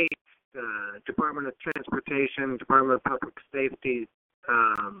state, Department of Transportation, Department of Public Safety,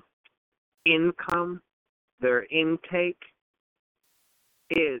 income, their intake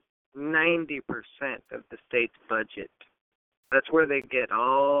is 90% of the state's budget. That's where they get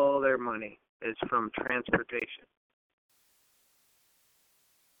all their money, is from transportation.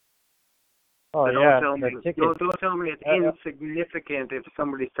 Oh, But yeah. Don't tell me it's insignificant if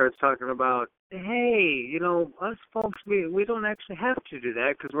somebody starts talking about, hey, us folks, we don't actually have to do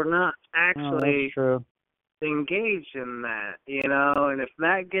that because we're not actually engaged in that, and if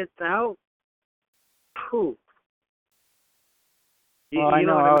that gets out, poof. Well, I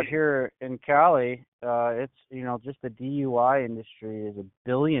know out here in Cali, it's, just the DUI industry is $1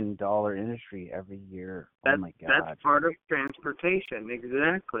 billion industry every year. Oh, my God. That's part of transportation,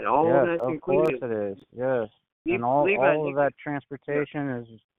 exactly. All yes, that's of included. Course it is, yes. And all of that transportation is,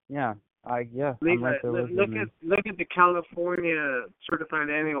 I'm right there with you. Look at the California Certified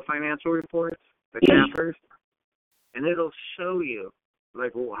Annual Financial Reports, the CAFRs, and it'll show you,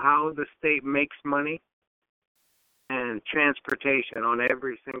 how the state makes money. And transportation on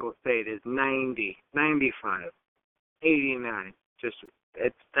every single state is 90, 95, 89.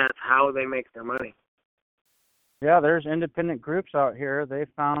 That's how they make their money. Yeah, there's independent groups out here. They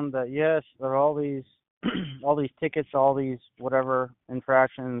found that yes, there are all these tickets, all these whatever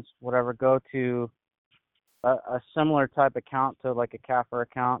infractions, whatever, go to a similar type account to like a CAFR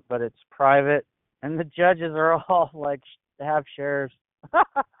account, but it's private, and the judges are all have shares.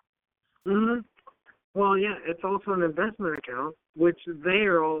 Mhm. Well, yeah, it's also an investment account, which they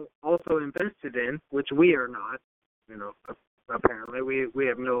are all also invested in, which we are not. Apparently, we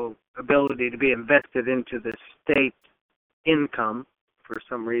have no ability to be invested into the state income for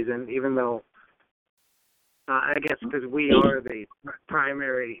some reason, even though I guess because we are the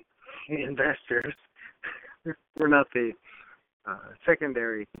primary investors. We're not the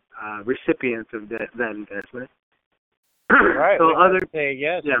secondary recipients of that investment. Right. So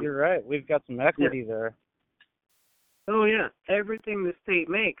yes, yeah. You're right. We've got some equity there. Oh, yeah. Everything the state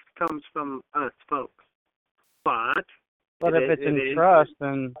makes comes from us folks. But But if it's in trust,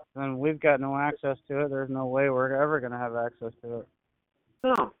 then we've got no access to it. There's no way we're ever going to have access to it.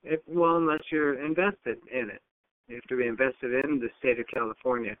 No, unless you're invested in it. You have to be invested in the state of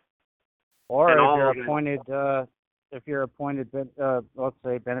California. Or if you're appointed, let's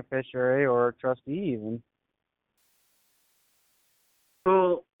say beneficiary or trustee, even.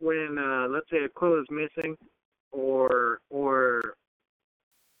 Well, when let's say a quill is missing, or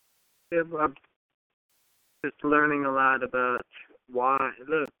if I'm just learning a lot about why.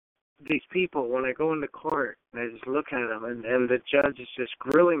 Look, these people, when I go into court, I just look at them, and the judge is just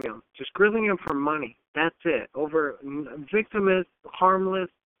grilling them for money. That's it. Over victim is harmless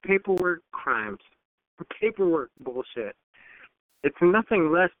paperwork crimes, paperwork bullshit. It's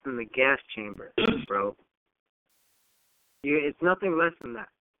nothing less than the gas chamber, bro. It's nothing less than that.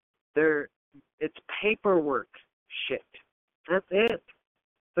 It's paperwork shit. That's it.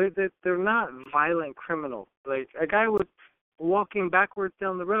 They're not violent criminals. Like a guy was walking backwards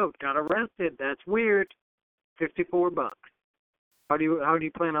down the road, got arrested. That's weird. $54. How do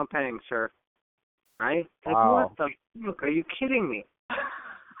you plan on paying, sir? Right? Like, wow. What the fuck? Are you kidding me?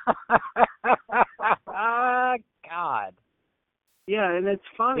 God. Yeah, and it's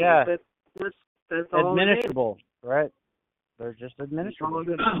funny. Yeah. That's all. Administrable, right? They're just administrable.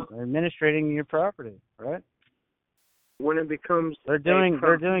 They're administrating your property, right? When it becomes they're doing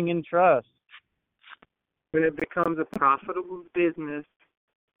in trust. When it becomes a profitable business,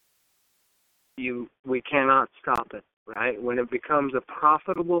 we cannot stop it, right? When it becomes a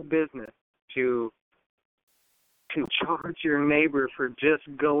profitable business to charge your neighbor for just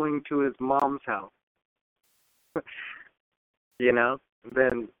going to his mom's house,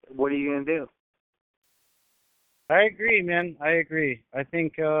 then what are you gonna do? I agree, man. I agree. I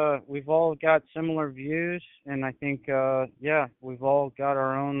think we've all got similar views, and I think, we've all got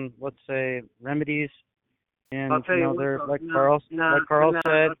our own, let's say, remedies. And I'll tell you what, like Carl said.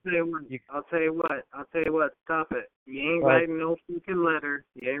 I'll tell you what. Stop it. You ain't writing no freaking letter.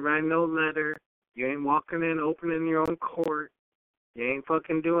 You ain't writing no letter. You ain't walking in, opening your own court. You ain't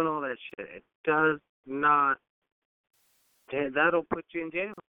fucking doing all that shit. It does not. That'll put you in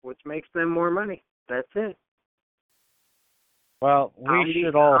jail, which makes them more money. That's it. Well, we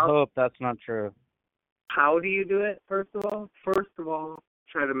should all hope that's not true. How do you do it, first of all? First of all,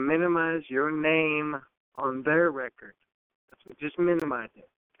 try to minimize your name on their record. Just minimize it,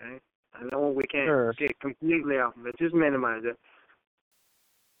 okay? I know we can't get completely off of it. Just minimize it.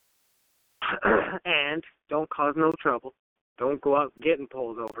 And don't cause no trouble. Don't go out getting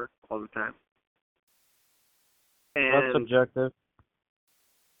pulled over all the time. And that's subjective.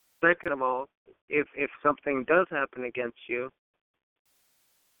 Second of all, if something does happen against you,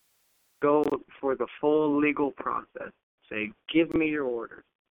 go for the full legal process. Say, give me your orders.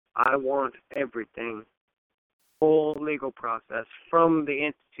 I want everything. Full legal process from the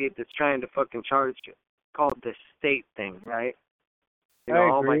entity that's trying to fucking charge you. It's called the state thing, right? I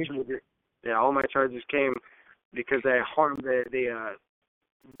agree. All my charges came because I harmed the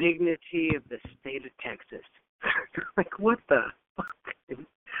dignity of the state of Texas. Like, what the fuck? You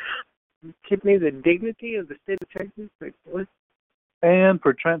kidding me? The dignity of the state of Texas? Like, what? And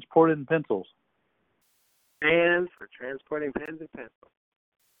for transporting pencils. And for transporting pens and pencils.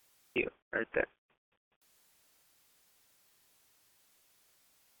 You, right there.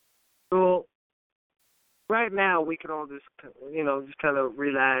 So, right now, we can all just kind of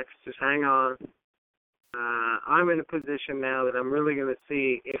relax, just hang on. I'm in a position now that I'm really going to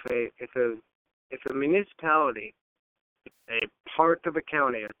see if a municipality, a part of a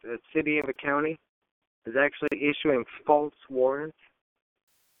county, a city of a county, is actually issuing false warrants.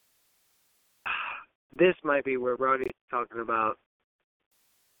 This might be where Roddy's talking about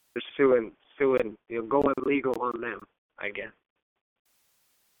suing, going legal on them, I guess.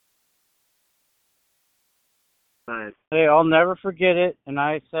 Hey, I'll never forget it, and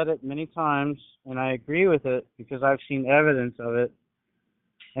I said it many times, and I agree with it because I've seen evidence of it,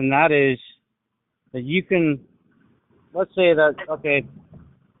 and that is that you can, let's say that, okay,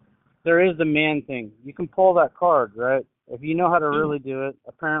 there is the man thing. You can pull that card, right? If you know how to really do it,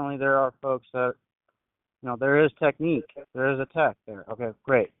 apparently there are folks that, there is technique. There is a tech there. Okay,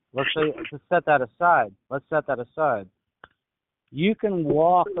 great. Let's set that aside. You can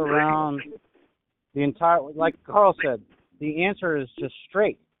walk around the entire, like Carl said, the answer is just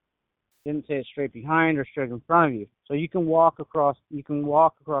straight. Didn't say it's straight behind or straight in front of you. So you can walk across the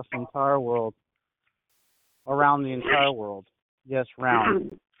entire world, around the entire world. Yes,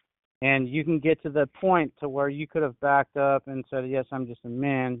 round. And you can get to the point to where you could have backed up and said, yes, I'm just a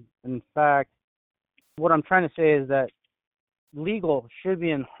man. In fact, what I'm trying to say is that legal should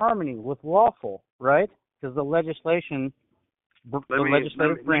be in harmony with lawful, right? Because the legislation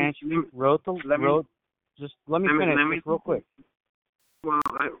legislative branch wrote. Just let me finish just real quick. Well,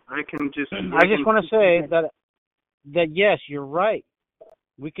 I can just. I just want to say that yes, you're right.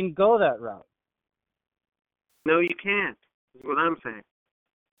 We can go that route. No, you can't. Is what I'm saying.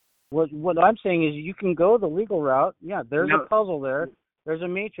 What I'm saying is you can go the legal route. Yeah, there's a puzzle there. There's a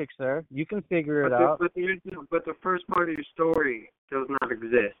matrix there. You can figure it out. But the first part of your story does not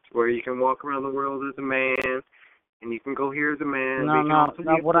exist, where you can walk around the world as a man, and you can go here as a man. No,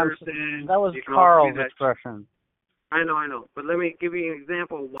 what I'm saying. That was Carl's expression. I know. But let me give you an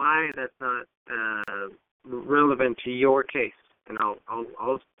example why that's not relevant to your case, and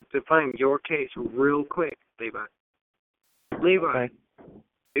I'll define your case real quick, Levi. Levi,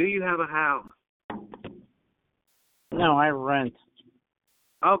 do you have a house? No, I rent.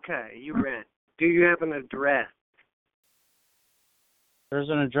 Okay, you rent. Do you have an address? There's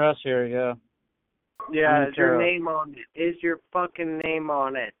an address here, yeah. Yeah, is your name on it? Is your fucking name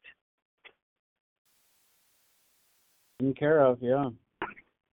on it? Taken care of, yeah.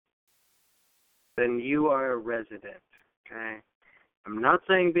 Then you are a resident, okay? I'm not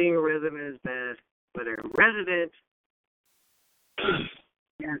saying being a resident is bad, but a resident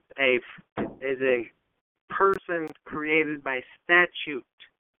is a person created by statute.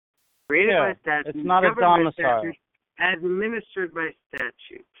 Created by statute. It's not a domicile. Administered by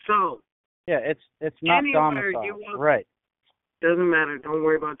statute. So. Yeah, it's not domicile. Right. Doesn't matter. Don't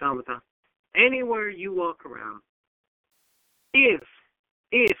worry about domicile. Anywhere you walk around, if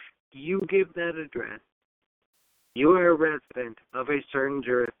you give that address, you are a resident of a certain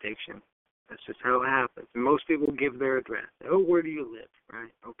jurisdiction. That's just how it happens. Most people give their address. Oh, where do you live?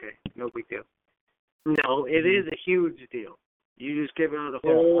 Right? Okay, no big deal. No, it is a huge deal. You just give out a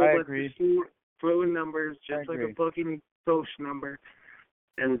whole bunch of throwing numbers, just like a fucking social number,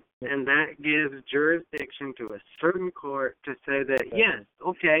 and that gives jurisdiction to a certain court to say that yes,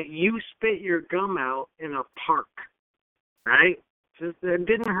 okay, you spit your gum out in a park, right? Just it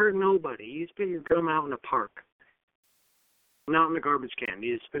didn't hurt nobody. You spit your gum out in a park, not in the garbage can.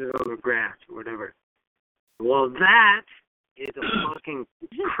 You spit it on the grass or whatever. Well, that is a fucking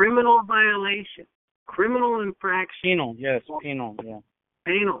criminal violation. Criminal infraction. Penal, yes, penal, yeah.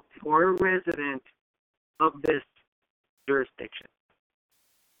 Penal for a resident of this jurisdiction.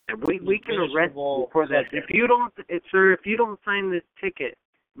 And we can arrest you for that. If you don't sign this ticket,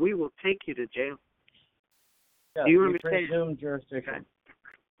 we will take you to jail. Yeah, do you understand? Presumed jurisdiction. Okay.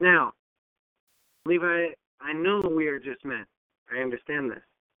 Now, Levi, I know we are just men. I understand this.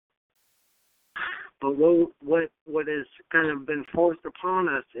 But what has kind of been forced upon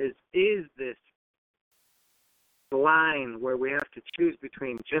us is this line where we have to choose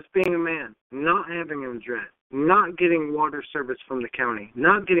between just being a man, not having an address, not getting water service from the county,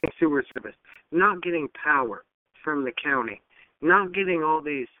 not getting sewer service, not getting power from the county, not getting all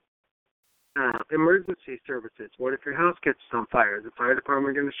these emergency services. What if your house catches on fire? Is the fire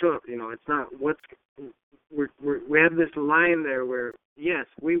department going to show up? It's not we have this line there where, yes,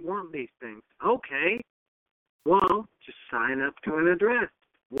 we want these things. Okay, well, just sign up to an address.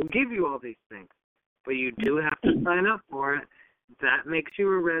 We'll give you all these things. But you do have to sign up for it. That makes you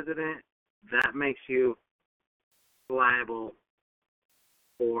a resident. That makes you liable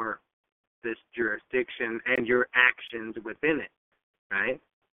for this jurisdiction and your actions within it, right?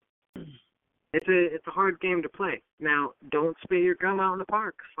 It's a hard game to play. Now, don't spit your gum out in the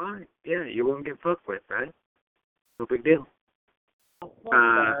park. Fine. Yeah, you won't get fucked with, right? No big deal.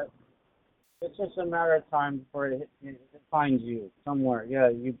 It's just a matter of time before it finds you somewhere. Yeah,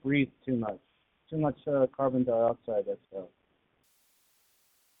 you breathe too much. Too much carbon dioxide, that's all.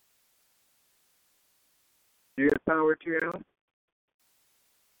 Do you have power to your house?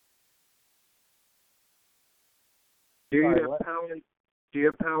 Do you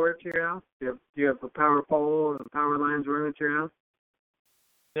have power to your house? Do you have a power pole and power lines running to your house?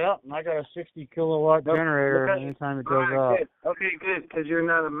 Yeah, I got a 60 kilowatt generator anytime it goes off. Good. Okay, good, because you're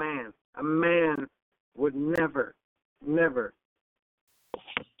not a man. A man would never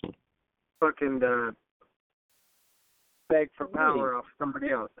fucking beg for power off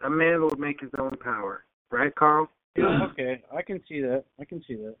somebody else. A man will make his own power. Right, Carl? Yeah, okay, I can see that.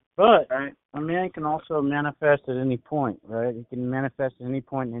 But right. A man can also manifest at any point, right? He can manifest at any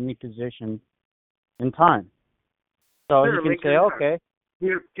point in any position in time. So sure, he can say, okay. Do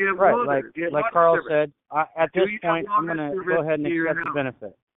you have right, water? like Carl said, at this point, I'm going to go ahead and accept the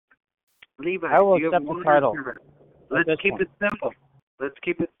benefit. Levi, I will accept the title. Let's keep it simple.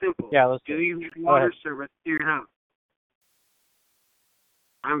 Yeah, let's do. You have water service to your house?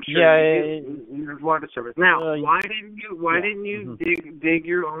 I'm sure you have water service. Now, why didn't you dig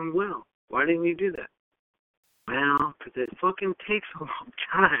your own well? Why didn't you do that? Well, because it fucking takes a long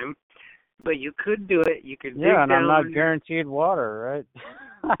time. But you could do it. You could dig Yeah, and down. I'm not guaranteed water, right?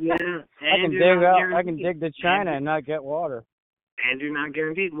 Yeah, I and can you're dig not out. I can guaranteed. dig to China and not get water. And you're not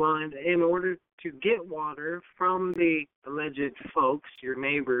guaranteed. Well, in order to get water from the alleged folks, your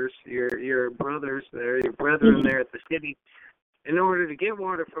neighbors, your brothers there, your brethren there at the city, in order to get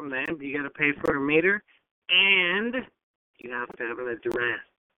water from them, you got to pay for a meter, and you have to have an address.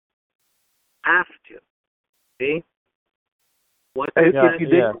 Have to. See? What? If Yeah, you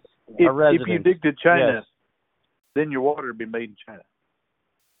dig, yes. if you dig to China, Yes. then your water will be made in China.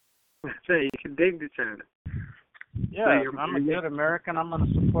 So you can dig to China. Yeah, So I'm a good American. I'm going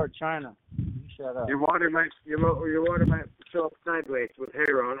to support China. You shut up. Your water might show up sideways with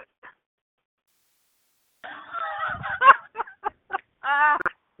hair on it.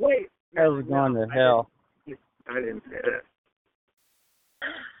 Wait. How's it going to hell? I didn't say that.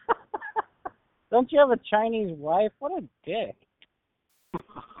 Don't you have a Chinese wife? What a dick.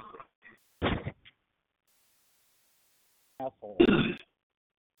 Asshole.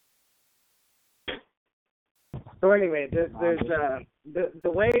 So anyway, there's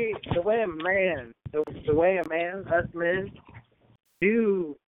the way us men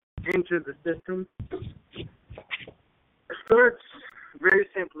do enter the system starts very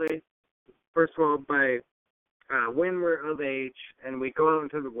simply. First of all, by when we're of age and we go out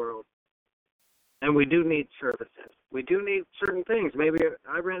into the world, and we do need services. We do need certain things. Maybe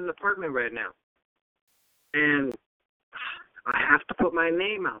I rent an apartment right now, and I have to put my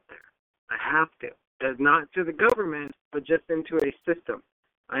name out there. I have to. Not to the government, but just into a system.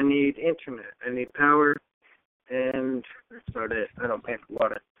 I need internet. I need power, and that's about it. I don't pay for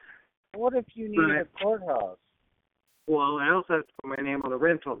water. What if you need a courthouse? Well, I also have to put my name on the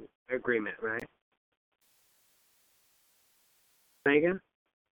rental agreement, right? Megan?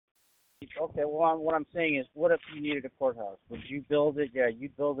 Okay, well, what I'm saying is, what if you needed a courthouse? Would you build it? Yeah,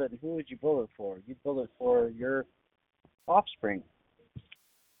 you'd build it. And who would you build it for? You'd build it for your offspring.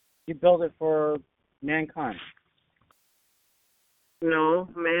 You'd build it for mankind. No,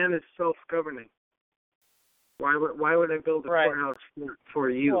 man is self-governing. Why would I build a courthouse for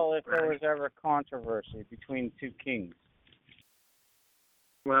you? Well, if there was ever controversy between two kings.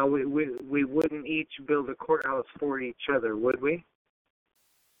 Well, we wouldn't each build a courthouse for each other, would we?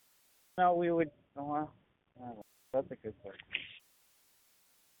 No, we would. Well, that's a good point.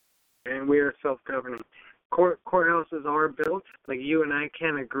 And we are self-governing. Courthouses are built. Like you and I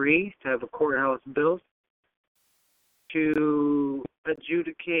can agree to have a courthouse built to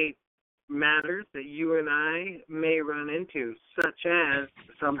adjudicate matters that you and I may run into, such as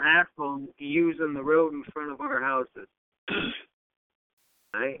some asshole using the road in front of our houses.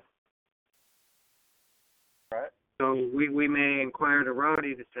 Right? Right. So we may inquire to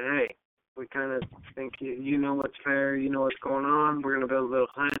Roddy to say, hey, we kind of think you know what's fair, you know what's going on, we're going to build a little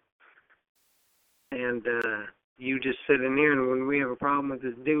hut, and you just sit in here, and when we have a problem with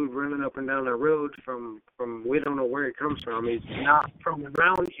this dude running up and down the road from we don't know where he comes from, he's not from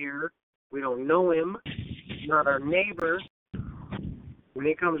around here, we don't know him, he's not our neighbor, when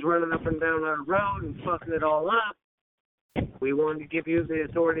he comes running up and down our road and fucking it all up, we want to give you the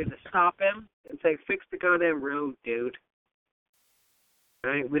authority to stop him and say, fix the goddamn road, dude.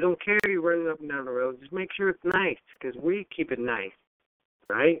 Right? We don't care you running up and down the road. Just make sure it's nice, because we keep it nice.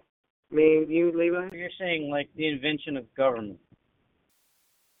 Right? Me and you, Levi? You're saying like the invention of government.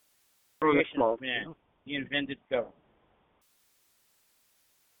 Creation of man. He invented government.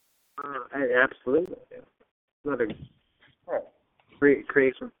 Absolutely. Not a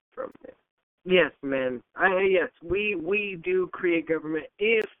creation from it. Yes, man. Yes, we do create government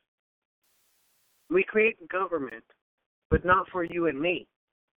if we create government, but not for you and me.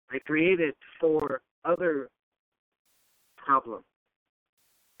 I create it for other problems.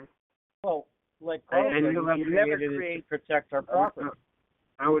 Well, like and you have never created to protect our property.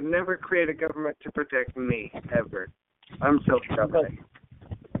 I would never create a government to protect me, ever. I'm self-governing.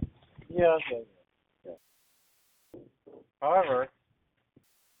 Yeah, okay. Yeah. However,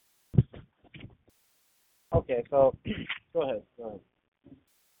 okay, so go ahead.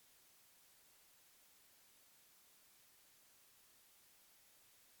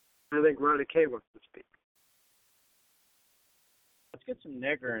 I think Roddy K wants to speak. Let's get some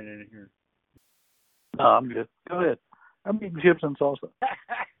nigger in here. No, I'm good. Go ahead. I'm eating chips and salsa.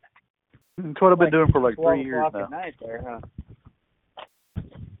 That's what I've been doing for like 3 years now. At night there, huh?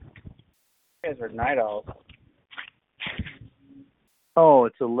 You guys are night owls. Oh,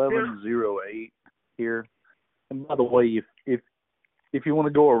 it's 11:08 here. And by the way, if you want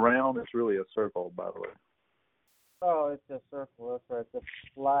to go around, it's really a circle. By the way. Oh, it's a circle. That's right. The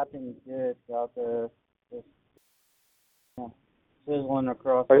flapping disc out there. Just sizzling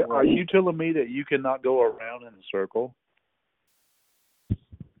across the Are you telling me that you cannot go around in a circle?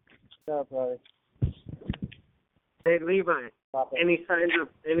 Stop, buddy. Hey Levi, any signs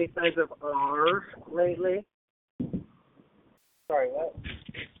of R lately? Sorry, what?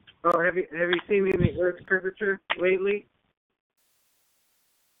 Oh, have you seen any Earth's curvature lately?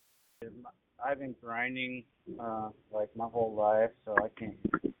 I've been grinding like my whole life, so I can't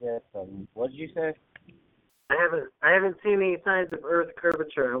get them. What did you say? I haven't seen any signs of Earth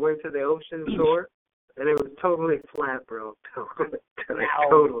curvature. I went to the ocean shore, and it was totally flat, bro.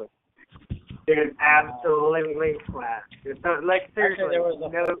 Totally. It's absolutely flat. It's not like seriously. Actually,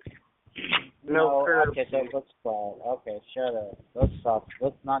 there was no curve. Okay, so let's stop. Okay, shut up. Let's stop.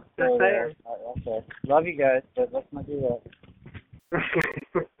 Let's not go there. Okay. Love you guys, but let's not do that.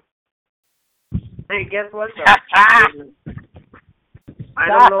 Hey, guess what? I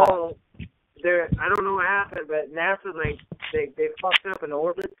don't know. I don't know what happened, but NASA they fucked up an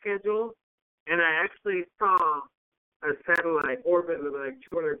orbit schedule, and I actually saw a satellite orbit with like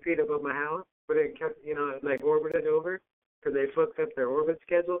 200 feet above my house, but it kept like orbited over because they fucked up their orbit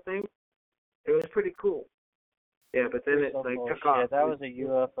schedule thing. It was pretty cool. Yeah, but then it like took off. That was a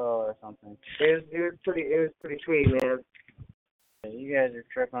UFO or something. It was pretty sweet, man. Yeah, you guys are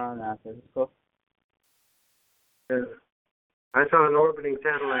tripping on that. This is cool. I saw an orbiting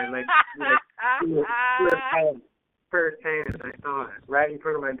satellite like firsthand. I saw it right in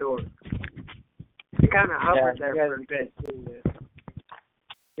front of my door. It kind of hovered there for a bit.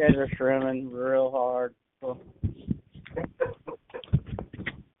 You guys are shrimming real hard. Cool.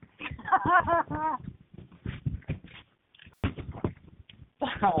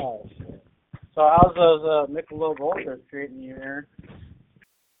 Oh, shit. So how's those Michelob Ultras treating you, Aaron?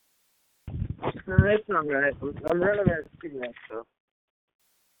 That's not right. I'm running out of cigarettes, so.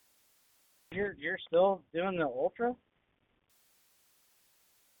 You're still doing the Ultra?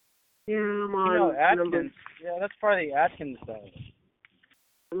 Yeah, I'm on Atkins. Yeah, that's part of the Atkins diet.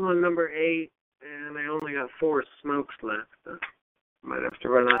 I'm on number 8, and I only got 4 smokes left. So I might have to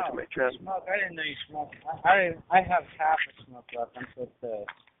run out to my truck. Smoke? I didn't know you smoked. I have half a smoke left. I'm so pissed.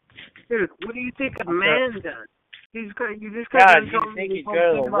 Dude, what do you think a man does? You just got you think he'd go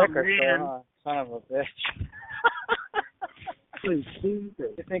to the liquor store, huh? Son of a bitch.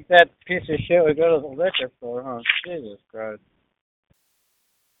 You think that piece of shit would go to the liquor store, huh? Jesus Christ.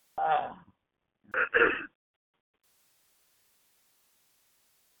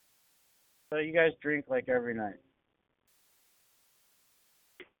 So you guys drink like every night?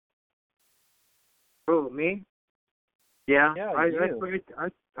 Oh, me? Yeah, I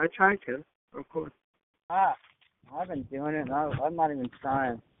try to, of course. I've been doing it, and I'm not even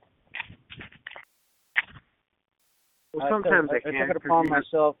trying. Well, sometimes I took it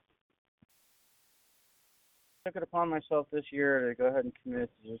upon myself this year to go ahead and commit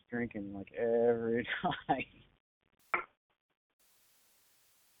to just drinking like every night.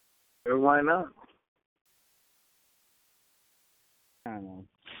 And why not? I don't know.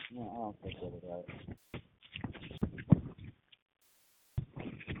 No, I don't think good about it.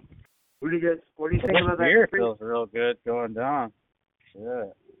 What do you think about that? Beer feels real good going down.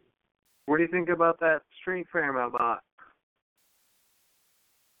 Shit. What do you think about that street frame I bought?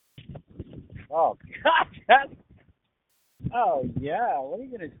 Oh God! Oh yeah. What are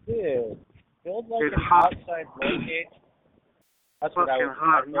you gonna do? Build like an outside roll cage. That's what I was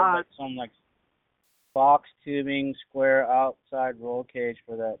talking about. Like some like box tubing, square outside roll cage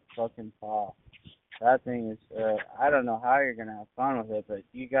for that fucking pop. That thing is. I don't know how you're gonna have fun with it, but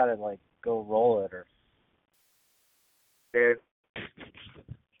you gotta like go roll it or. Dude,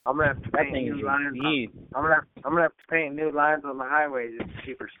 I'm gonna have to paint new lines. I'm gonna have to paint new lines on the highway just to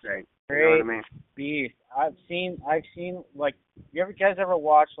keep her straight. You know what I mean? Beast. I've seen like you guys ever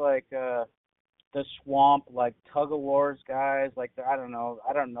watch like the swamp like tug of wars guys like I don't know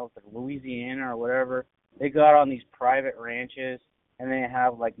if they're Louisiana or whatever. They go out on these private ranches and they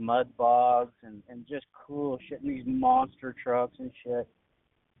have like mud bogs and just cool shit in these monster trucks and shit.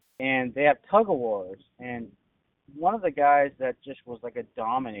 And they have tug of wars, and one of the guys that just was like a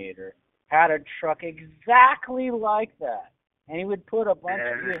dominator had a truck exactly like that, and he would put a bunch.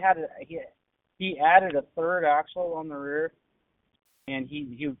 He added a third axle on the rear, and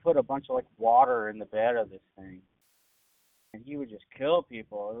he would put a bunch of like water in the bed of this thing, and he would just kill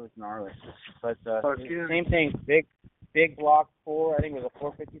people. It was gnarly. But same thing, big block 4. I think it was a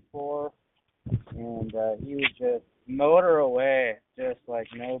 454, and he would just motor away just like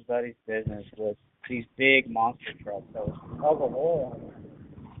nobody's business with these big monster trucks that was tug of war,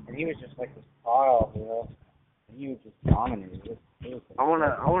 and he was just like this pile, you know. And you just dominated it. I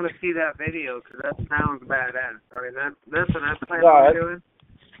wanna see that video because that sounds badass. I mean that's what I plan Yeah, on doing.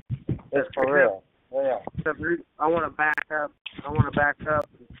 It's for real. Yeah. I want to back up.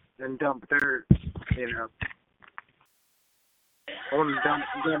 And dump dirt. You know. I want to dump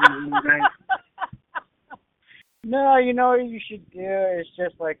dirt. No, you know what you should do? It's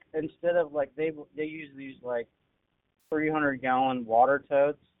just like instead of like they use these like 300-gallon water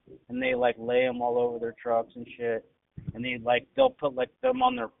totes and they like lay them all over their trucks and shit, and they'll put like them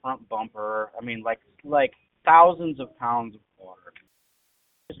on their front bumper. I mean like thousands of pounds of water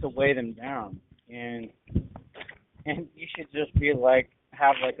just to weigh them down, and you should just be like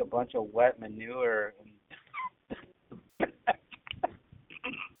have like a bunch of wet manure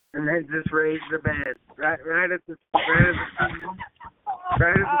and then just raise the bed right at the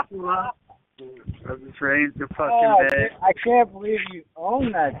floor. I'll just raise the fucking bed. Dude, I can't believe you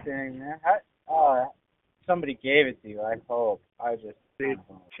own that thing, man. Somebody gave it to you. I hope.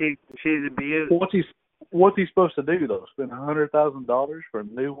 She's abused. What's he supposed to do though? Spend $100,000 for a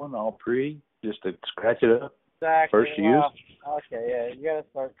new one, all pre, just to scratch it up? Exactly. First use? Okay, yeah, you gotta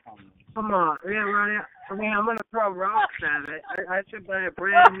start coming. Come on, yeah, Ronnie. I mean, I'm gonna throw rocks at it. I should buy a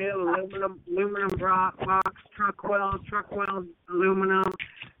brand new aluminum box, truck weld aluminum,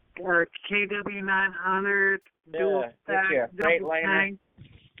 KW 900, dual stack, double tank.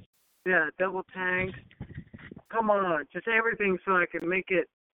 Yeah, double tank. Come on, just everything so I can make it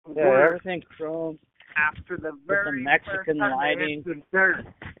work. Everything chrome. After the very Mexican first time lighting. the dirt.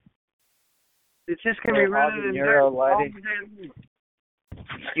 It's just gonna be running in dirt all day long.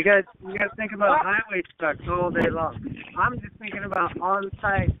 You guys think about highway trucks all day long. I'm just thinking about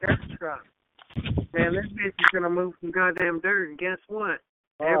on-site dirt trucks. Man, this bitch is gonna move some goddamn dirt, and guess what?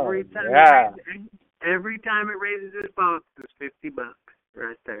 Every time it raises its box, it's $50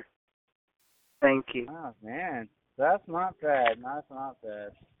 right there. Thank you. Oh man, that's not bad. That's not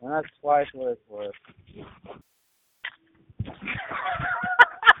bad, and that's twice what it's worth.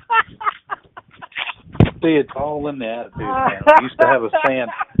 See, it's all in the attitude, man. We used to have a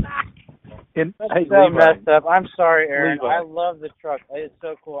saying. Hey, so Levi, messed up. I'm sorry, Aaron. Levi. I love the truck. It's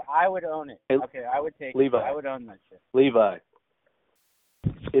so cool. I would own it. Hey, Okay, I would take Levi. it. I would own that shit. Levi,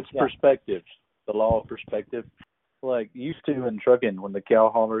 it's perspective, the law of perspective. Like, used to in trucking, when the cow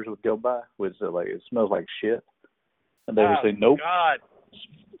haulers would go by, was like, it smells like shit. And they would say, nope, God.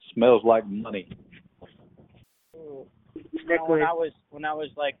 smells like money. You know, when I was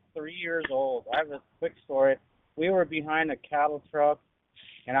like 3 years old, I have a quick story. We were behind a cattle truck,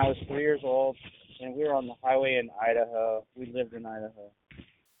 and I was 3 years old, and we were on the highway in Idaho. We lived in Idaho,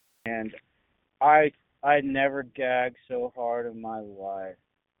 and I never gagged so hard in my life.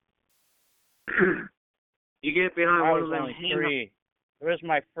 You get behind I one was of them. only 3. It was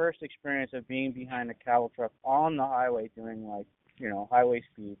my first experience of being behind a cattle truck on the highway doing highway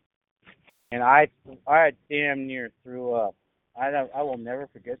speed. And I damn near threw up. I will never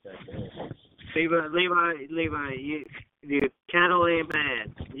forget that day. Levi, you cattle ain't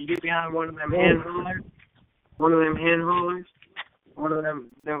bad. You get behind one of them hen haulers, one of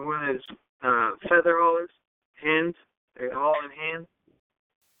those feather haulers, hens, they're all in hens.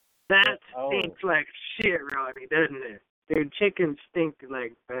 That stinks like shit, Rodney, doesn't it? Dude, chickens stink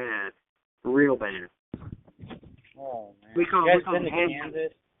like bad, real bad. Oh man, we call been to hens.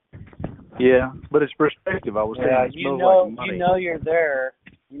 Kansas? Yeah, but it's perspective. I was saying it smells like money. You know you're there.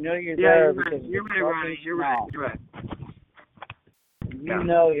 You know you're there because you're right. You're right. You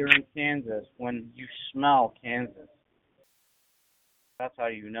know you're in Kansas when you smell Kansas. That's how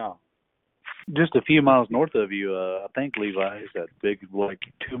you know. Just a few miles north of you, I think, Levi, is that big,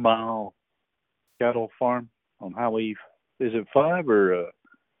 2-mile cattle farm on Highway, is it 5 or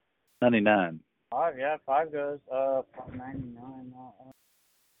 99? 5, yeah, 5 goes, 99,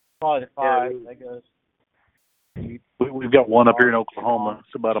 probably 5, that goes. We've got one up here in Oklahoma.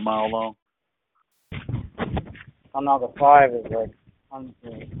 It's about a mile long. Oh, no, the 5 is like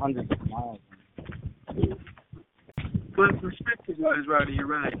hundreds of miles. But perspective-wise, Roddy, you're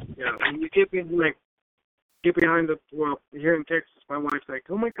right. Yeah, when you get behind here in Texas, my wife's like,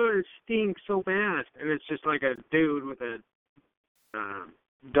 "Oh my God, it stinks so bad," and it's just like a dude with a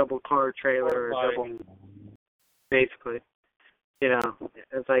double car trailer, basically. You know,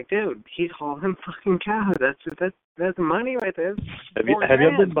 it's like, dude, he's hauling fucking cows. That's money right there. Have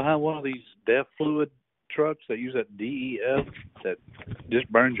you been behind one of these DEF fluid trucks that use that DEF that just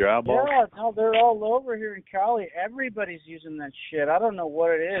burns your eyeballs? Yeah, no, they're all over here in Cali. Everybody's using that shit. I don't know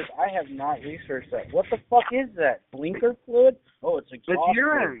what it is. I have not researched that. What the fuck is that? Blinker fluid? Oh, it's exhaust. It's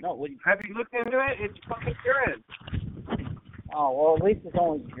urine. No, have you looked into it? It's fucking urine. Oh, well, at least it's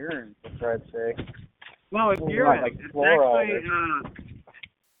only urine, for Christ's sake. No, it's urine. Like it's fluoride actually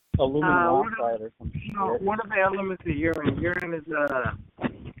aluminum oxide or some shit. no, one of the elements of urine. Urine is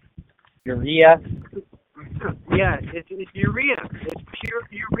Urea. yeah, it's urea. It's pure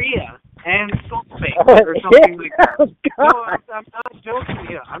urea and sulfate or something like that. Oh, No, I'm not joking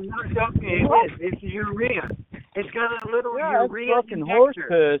you. I'm not joking you. It is. It's urea. It's got a little urea it's fucking horse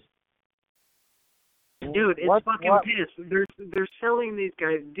injector. piss. Dude, it's What- fucking what? piss. They're selling these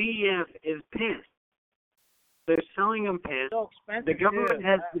guys. DEF is piss. They're selling them piss. So expensive. The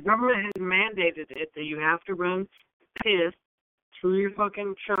government has mandated it that you have to run piss through your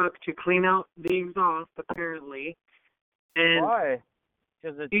fucking truck to clean out the exhaust, apparently. And Why?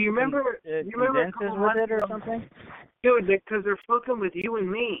 Because it, do you remember? it you remember a condenses couple with months it or ago? something? Dude, because they're fucking with you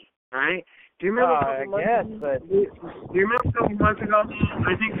and me, right? Do you remember? I guess, but Do you remember a couple months ago?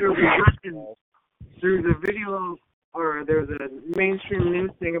 I think there was a video, or there was a mainstream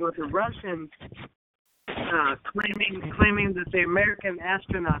news thing about the Russians claiming that the American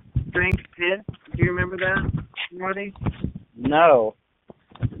astronauts drank piss. Do you remember that, Roddy? no.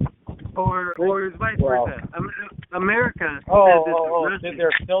 Or it's vice versa. America says Oh, that the Russians,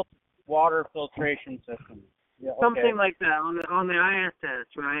 their water filtration system. Yeah, something like that on the ISS,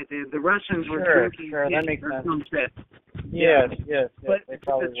 right? The Russians were drinking Sure, that piss makes or sense. some shit. Yes. But they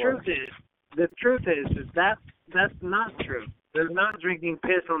probably the truth is that's not true. They're not drinking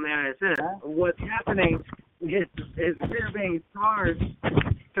piss on the ISS. Huh? What's happening is they're being charged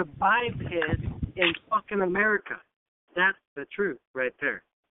to buy piss in fucking America. That's the truth right there.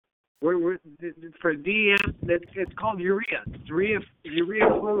 We're for DEF. It's called urea. It's urea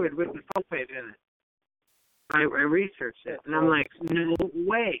fluid with the sulfate in it. I researched it, and I'm like, no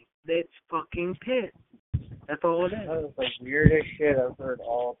way. It's fucking piss. That's all it is. That was the weirdest shit I've heard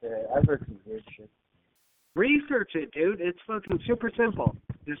all day. I've heard some weird shit. Research it, dude. It's fucking super simple.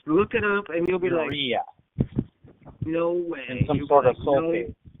 Just look it up, and you'll be Urea. like, no way. And some You'll sort be of like,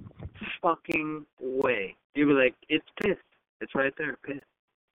 sulfate. No fucking way. You'll be like, it's piss. It's right there, piss.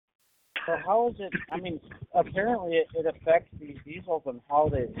 So how is it? I mean, apparently it affects these diesels and how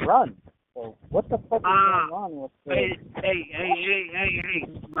they run. So what the fuck is going on with the? Hey!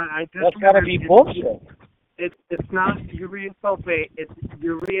 I just That's gotta be bullshit. It's not urea sulfate. It's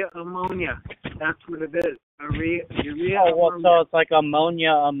urea ammonia. That's what it is. Urea Oh, well, ammonia. so it's like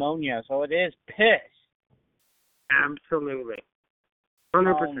ammonia. So it is piss. Absolutely.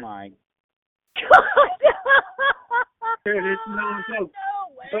 100%. Oh my Dude, it's no joke.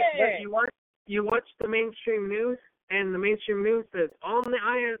 But you watch the mainstream news, and the mainstream news says on the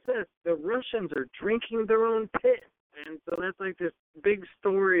ISS the Russians are drinking their own piss, and so that's like this big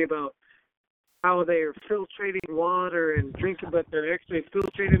story about how they are filtrating water and drinking, but they're actually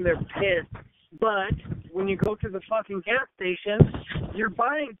filtrating their piss. But when you go to the fucking gas station, you're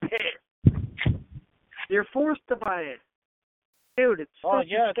buying piss. You're forced to buy it. Dude, it's Oh such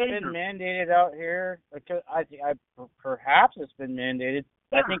yeah, a it's been scam. mandated out here. Perhaps it's been mandated.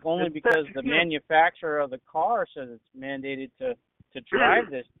 I think only it's because such the a scam. manufacturer of the car says it's mandated to drive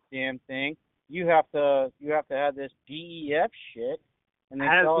this damn thing. You have to have this DEF shit, and they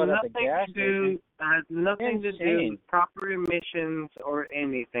Has sell it at the nothing gas to do. station. Has nothing to do Insane. with proper emissions or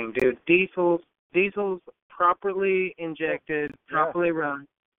anything, dude. Diesels properly injected, properly run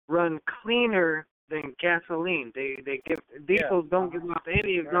cleaner than gasoline. They give diesels don't give off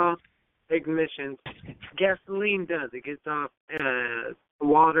any exhaust emissions. Gasoline does. It gets off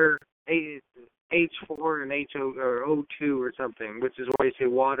water, H4 and HO or O2 or something, which is why you see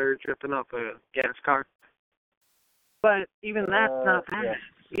water dripping off a gas car. But even that's not bad.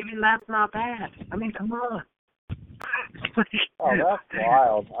 Yeah. Even that's not bad. I mean, come on. Oh, that's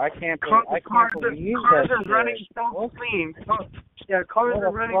wild. I can't believe Cars that are shit. running so clean. Yeah, cars What are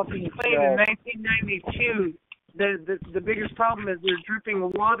a running fucking so clean in joke. 1992. The biggest problem is they're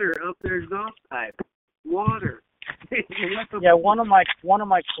dripping water up their exhaust pipe. Water. Yeah, one of my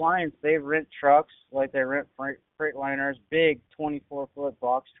clients, they rent trucks, like they rent Freightliners, big 24-foot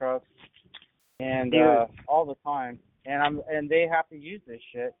box trucks, and all the time. And they have to use this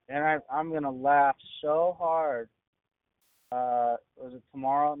shit, and I'm gonna laugh so hard. Was it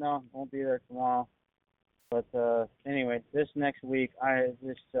tomorrow? No, it won't be there tomorrow. But anyway, this next week,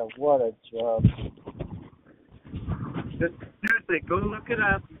 what a job. Just seriously, go look it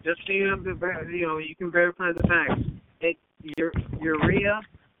up. Just so you have you can verify the facts. It's urea.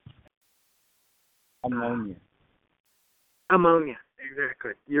 Ammonia. Ammonia,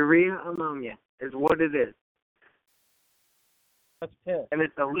 exactly. Urea ammonia is what it is. That's piss. And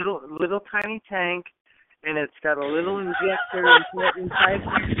it's a little tiny tank, and it's got a little injector inside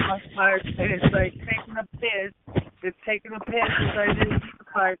the pipe, and it's like taking a piss. It's taking a piss inside the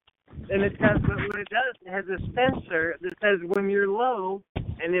pipe. and it has, but what it does, it has a sensor that says when you're low,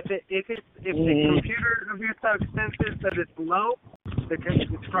 and if the computer of your truck senses that it's low, the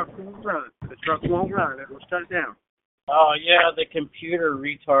truck won't run. The truck won't run. It will shut down. Oh yeah, the computer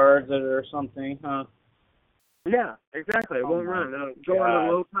retards it or something, huh? Yeah, exactly. It won't run. It'll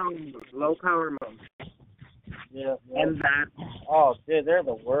go into low power mode. Yeah. And that. Oh, dude, they're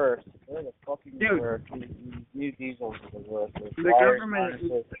the worst. They're the fucking worst. These new diesels are the worst.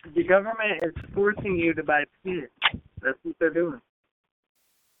 The government is forcing you to buy pins. That's what they're doing.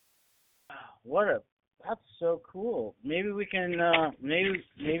 That's so cool. Maybe we can maybe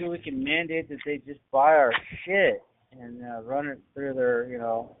we can mandate that they just buy our shit and run it through their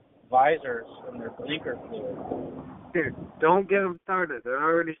visors and their blinker fluid. Dude, don't get them started. They're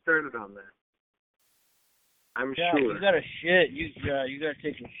already started on that. I'm sure. You gotta shit. You gotta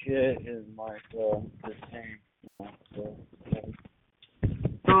take a shit in like this thing.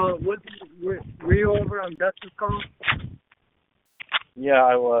 So were you over on Dustin's call? Yeah,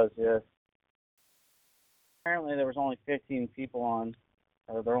 I was. Yes. Apparently, there was only 15 people on,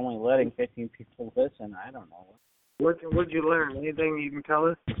 or they're only letting 15 people listen. I don't know. What'd you learn? Anything you can tell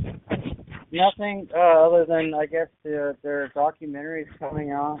us? Nothing other than I guess their documentary's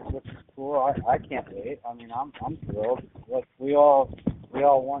coming out, which is cool. I can't wait. I mean, I'm thrilled. Look, we all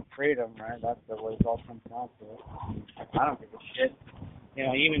want freedom, right? That's what it all comes down to. I don't give a shit.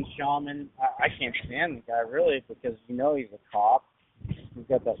 Even Shaman, I can't stand the guy really because he's a cop. He's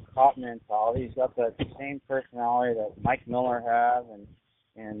got that cop mentality. He's got that same personality that Mike Miller has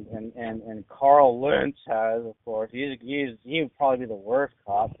and Carl Lentz has, of course. He would probably be the worst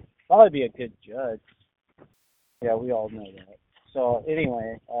cop. Probably be a good judge. Yeah, we all know that. So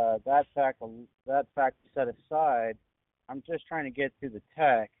anyway, that fact set aside, I'm just trying to get to the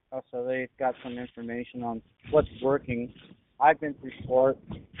tech. So they've got some information on what's working. I've been through court,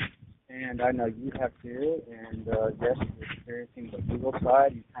 and I know you have too. And yes, you're experiencing the legal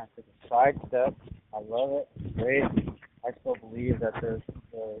side. You kind of took a side step. I love it. It's great. I still believe that there's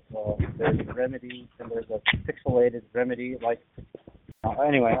remedies and there's a pixelated remedy like.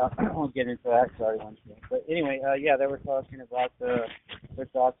 Anyway, I won't get into that. Sorry, but anyway, they were talking about the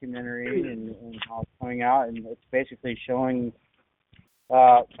documentary and how it's coming out, and it's basically showing.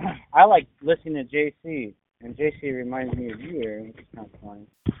 I like listening to JC, and JC reminds me of you, Aaron, which is kind of funny.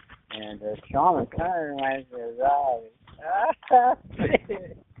 And Shaman kind of reminds me of that.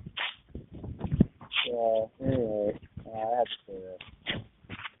 So anyway, I had to say that.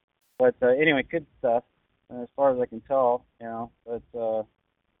 But anyway, good stuff. As far as I can tell, it's going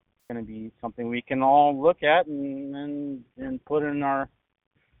to be something we can all look at and put in our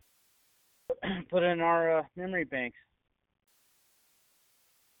memory banks.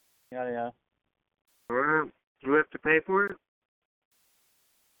 Yeah. All right. Do we have to pay for it?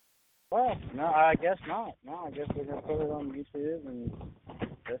 Well, no, I guess not. No, I guess we're going to put it on YouTube, and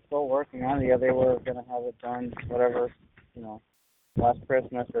they're still working on it. Yeah, they were going to have it done, whatever, last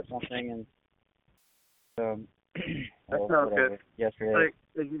Christmas or something, and that sounds good. Yesterday.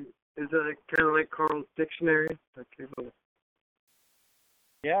 Is it kind of like Carl's Dictionary?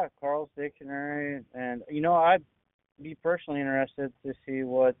 Yeah, Carl's Dictionary, and I'd be personally interested to see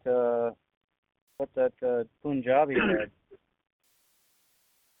what that Punjabi read.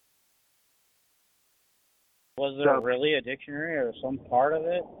 Was there really a dictionary or some part of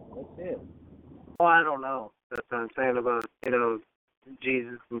it? Let's see it. Oh, I don't know. That's what I'm saying about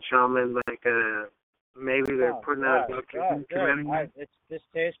Jesus and Shaman, maybe they're putting out a book. It's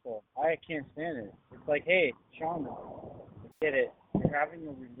distasteful. I can't stand it. It's like, hey, Shaman, get it. You're having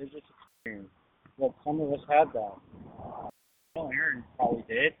a religious experience. Look, some of us had that. I know Aaron probably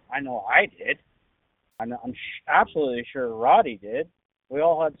did. I know I did. I'm absolutely sure Roddy did. We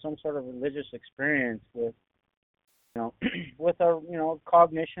all had some sort of religious experience with, with our,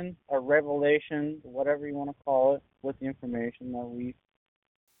 cognition, a revelation, whatever you want to call it, with the information that we.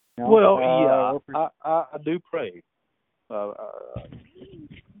 I do pray.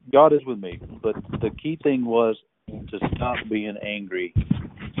 God is with me, but the key thing was to stop being angry.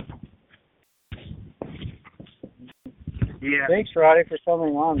 Yeah. Thanks, Roddy, for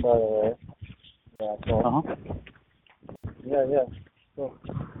coming on, by the way. Yeah. So, Yeah. Cool.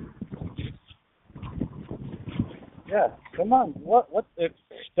 Yeah. Come on. What?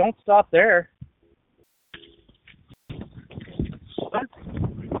 Don't stop there. What?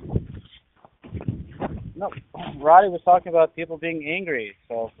 No, Roddy was talking about people being angry.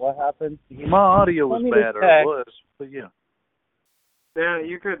 So what happened? My audio was bad, or it was, but yeah. Yeah,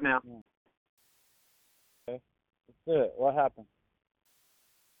 you're good now. Okay, let's do it. What happened?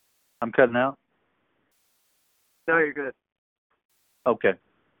 I'm cutting out? No, you're good. Okay.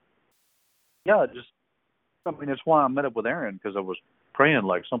 Yeah, that's why I met up with Aaron, because I was praying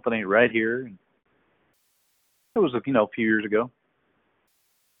like something ain't right here. And it was, a few years ago.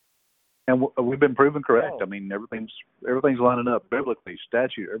 And we've been proven correct. Oh. I mean, everything's lining up biblically,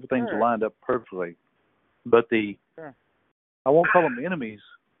 statute, everything's Sure. lined up perfectly. But Sure. I won't call them enemies,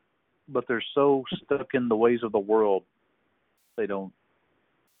 but they're so stuck in the ways of the world, they'll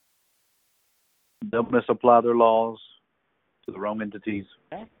misapply their laws to the wrong entities.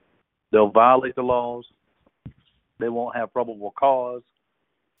 Okay. They'll violate the laws. They won't have probable cause,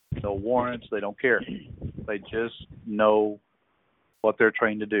 no warrants. They don't care. They just know what they're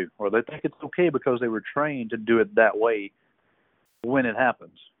trained to do, or they think it's okay because they were trained to do it that way when it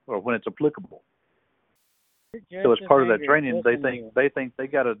happens or when it's applicable. So as part of that training, they think they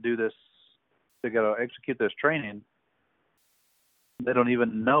got to do this. They got to execute this training. They don't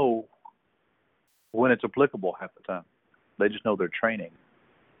even know when it's applicable half the time. They just know they're training.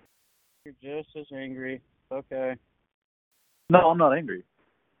 You're just as angry. Okay. No, I'm not angry.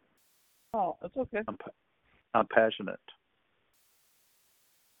 Oh, that's okay. I'm passionate.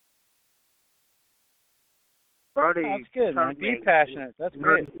 Roddy, That's good, man. taught Be me- passionate. That's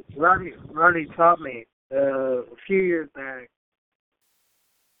great. Roddy taught me a few years back,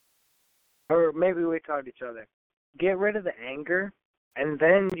 or maybe we taught each other. Get rid of the anger, and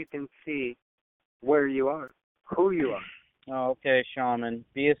then you can see where you are, who you are. Oh, okay, shaman.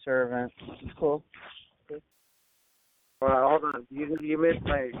 Be a servant. Cool. Well, hold on. You missed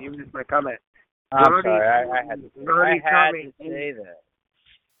my comment. I'm Roddy- sorry. I had Roddy to taught me say that.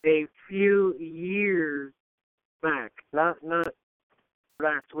 a few years back, not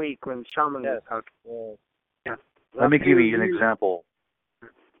last week when Shaman was talking. Yes. Let me A few give you an years- example.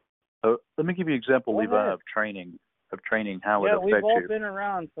 Let me give you an example, Go Levi, ahead. of training, how Yeah, it we've affects all you. been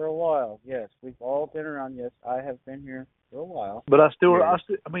around for a while. Yes, we've all been around. Yes, I have been here for a while. But I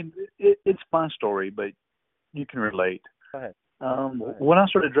mean, it's my story, but you can relate. Go ahead. When I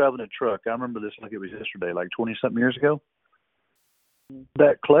started driving a truck, I remember this like it was yesterday, like 20-something years ago.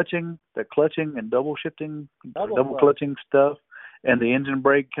 That clutching and double shifting, double clutching stuff, and the engine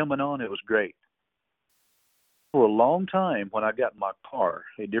brake coming on, it was great. For a long time, when I got my car,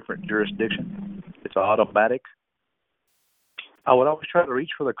 a different jurisdiction, it's automatic, I would always try to reach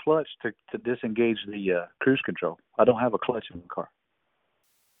for the clutch to disengage the cruise control. I don't have a clutch in my car.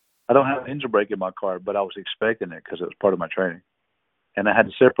 I don't have an engine brake in my car, but I was expecting it because it was part of my training. And I had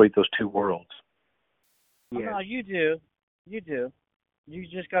to separate those two worlds. Yeah. No, you do. You do. You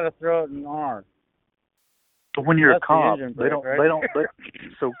just got to throw it in R. But when you're That's a cop, the engine they brake, don't, right?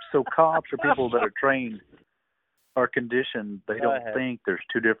 so cops are people that are trained, are conditioned. They Go don't ahead. think there's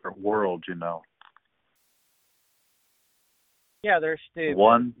two different worlds, Yeah, they're stupid.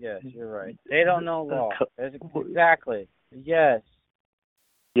 One. Yes, you're right. They don't know law. Exactly. Yes.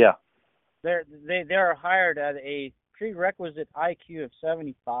 Yeah. They're hired at a prerequisite IQ of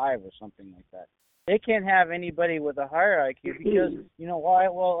 75 or something like that. They can't have anybody with a higher IQ because, you know why?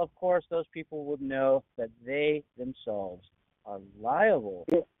 Well, of course, those people would know that they themselves are liable.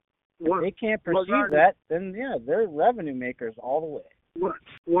 If they can't perceive that, then, yeah, they're revenue makers all the way.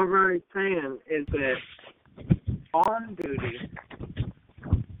 What Roddy's saying is that on duty,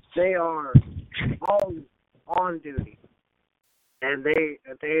 they are all on duty. And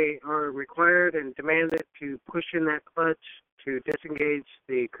they are required and demanded to push in that clutch to disengage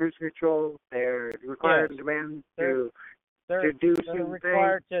the cruise control. They're required and demanded to do They're certain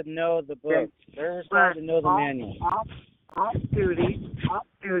required to know the book. They're required to know the manual. Off duty,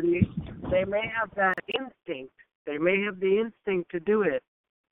 they may have that instinct. They may have the instinct to do it.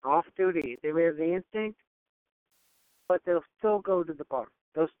 Off duty, they may have the instinct, but they'll still go to the bar.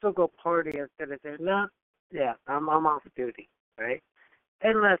 They'll still go party instead of saying, no, yeah, I'm off duty. Right?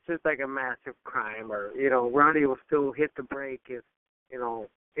 Unless it's like a massive crime, or Roddy will still hit the brake if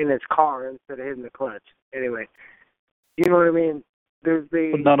in his car instead of hitting the clutch. Anyway, you know what I mean? There's the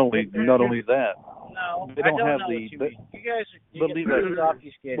But not only that. No, They don't I don't have know the. what you mean. You guys but get leave pretty it.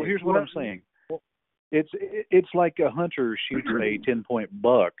 obfuscated. Well, here's what I'm saying. It's like a hunter shoots a 10-point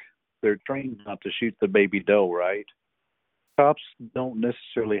buck. They're trained not to shoot the baby doe, right? Cops don't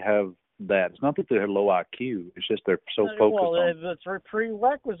necessarily have that. It's not that they're low IQ. It's just they're so focused on. Well, it's a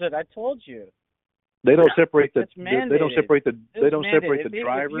prerequisite. I told you. They don't separate the. It's mandated. They don't separate the. They don't It's separate mandated. the If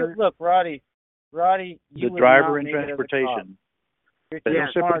driver. look, Roddy, you The would driver not in make it as a cop. transportation. They You're don't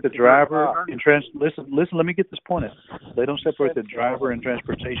too separate smart the to be a driver cop. in Listen. Let me get this point in. They don't separate the driver in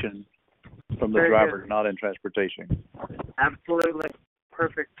transportation from the Very driver good. not in transportation. Absolutely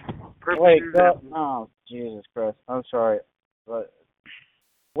perfect. Wait, example. oh, Jesus Christ. I'm sorry. But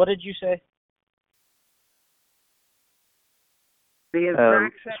what did you say? The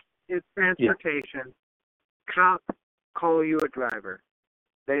exact it's transportation. Cop call you a driver.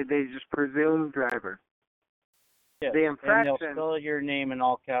 They just presume driver. Yes, The and infraction. they'll spell your name in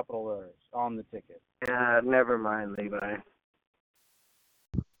all capital letters on the ticket. Never mind, Levi.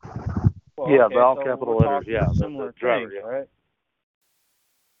 Well, Yeah, okay, the all so capital we're letters, talking yeah, the similar driver, things, yeah. right?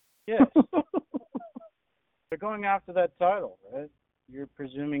 Yes. They're going after that title, right? You're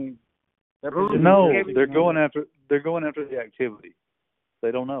presuming. No, they're going after the activity.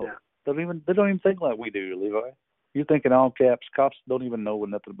 They don't know. Yeah. They don't even think like we do, Levi. You're thinking all caps. Cops don't even know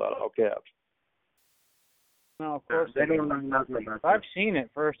nothing about all caps. No, of course They don't know nothing about that. I've seen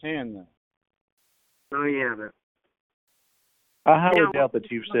it firsthand, though. Oh, yeah, but I highly Yeah, doubt that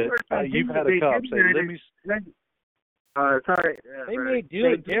you've said you've had a cop say, "Let me." sorry. They may do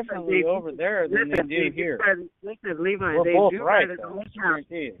it differently over there than they do here. Listen, Levi, We're they both do right, write it though. all caps.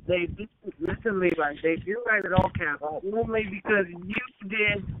 Listen, Levi, they do write it all caps only because you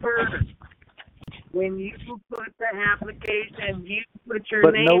did first. When you put the application, you put your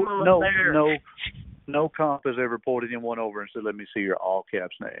But name on there. no cop has ever pulled anyone over and said, "Let me see your all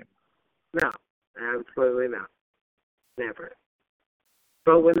caps name." No, absolutely not. Never.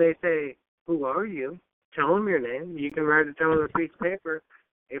 But when they say, "Who are you?" Tell them your name. You can write it down on a piece of paper.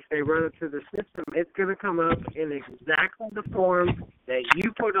 If they run it through the system, it's going to come up in exactly the form that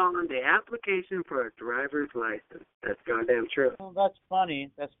you put on the application for a driver's license. That's goddamn true. Well, that's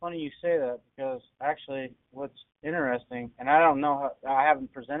funny. That's funny you say that because actually, what's interesting, and I don't know how, I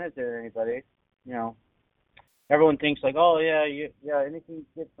haven't presented to anybody. You know, everyone thinks like, oh yeah, anything you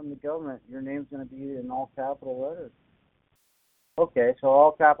get from the government, your name's going to be in all capital letters. Okay, so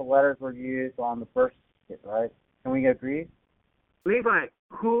all capital letters were used on the first ticket, right? Can we agree? Levi,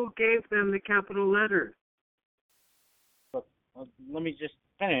 who gave them the capital letters? Look, let me just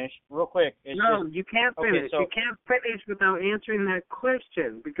finish real quick. You can't finish. Okay, so, you can't finish without answering that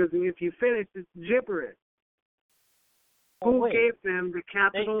question because if you finish, it's gibberish. Who gave them the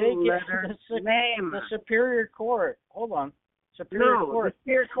capital letter name? The Superior Court. Hold on. Superior Court. The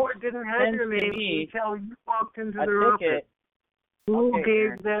Superior Court didn't have your name until you walked into their office. Who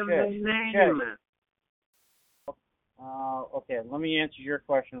gave them the name? Okay, let me answer your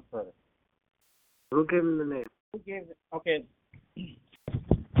question first. Who gave them the name? Who gave it? Okay.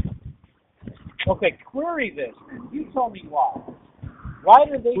 Okay, query this. You tell me why. Why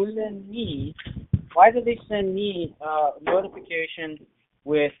did they send me notification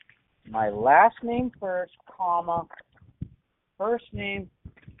with my last name first, comma, first name,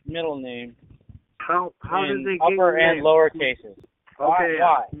 middle name, How did they upper get and lower cases? Okay.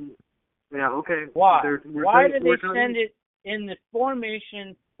 Why? Yeah, okay. Why? Why did they send it in the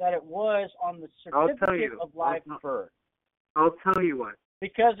formation that it was on the certificate of live birth? I'll tell you what.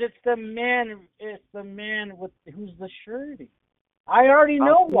 Because it's the man with who's the surety. I already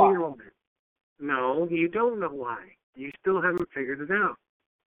know why. No, you don't know why. You still haven't figured it out.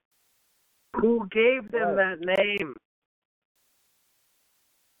 Who gave them that name?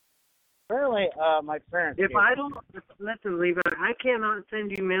 Apparently, my parents. If I don't listen, Levi, I cannot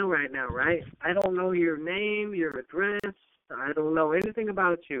send you mail right now, right? I don't know your name, your address. I don't know anything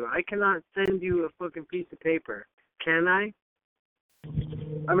about you. I cannot send you a fucking piece of paper. Can I?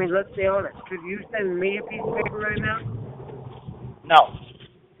 I mean, let's be honest. Could you send me a piece of paper right now? No.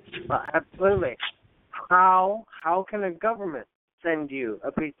 Absolutely. How can a government send you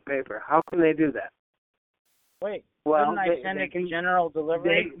a piece of paper? How can they do that? Wait. Well, couldn't I send it to general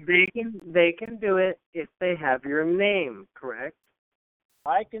delivery? They can do it if they have your name, correct?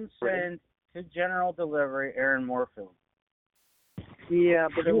 I can send to general delivery, Aaron Moorfield. Yeah,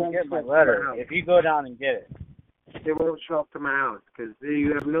 but it won't get my letter if you go down and get it. It won't show up to my house because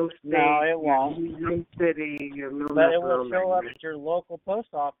you have no state. No, it won't. You have no city. You have no. But it will show up at your local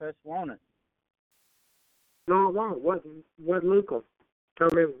post office, won't it? No, it won't. What local? Tell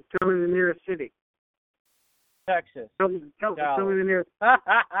me the nearest city. Texas. Tell me the nearest.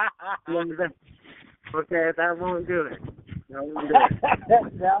 Okay, that won't do it. That won't do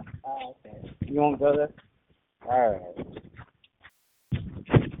it. No? Oh, okay. You won't go there? All right.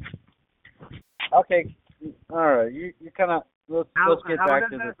 Okay. All right. You kind of let's get back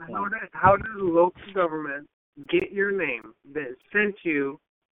to this point. How does the local government get your name that sent you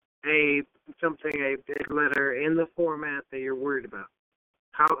a letter in the format that you're worried about?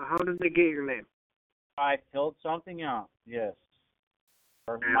 How did they get your name? I filled something out. Yes.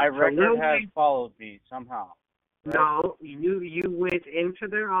 Or my record has followed me somehow. Right? No, you went into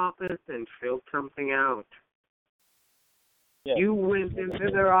their office and filled something out. Yes. You went into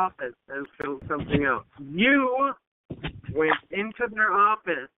their office and filled something out. You went into their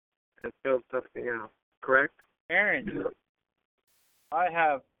office and filled something out. Correct? Aaron, I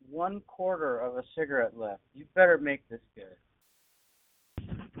have 1/4 of a cigarette left. You better make this good.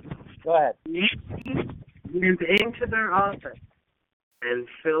 Go ahead. You went into their office and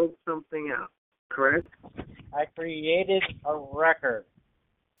filled something out, correct? I created a record.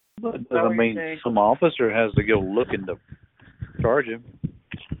 But it doesn't mean some officer has to go looking to charge him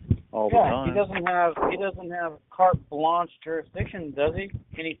all the time. He doesn't have carte blanche jurisdiction, does he?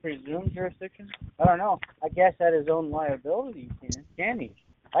 Can he presume jurisdiction? I don't know. I guess at his own liability, can he?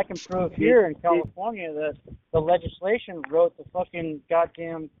 I can prove here in California that the legislation wrote the fucking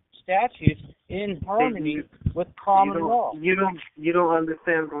goddamn statutes in harmony with common law. You don't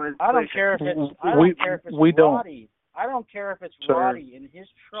understand the legislation. I don't care if it's Roddy. I don't care if it's Roddy in his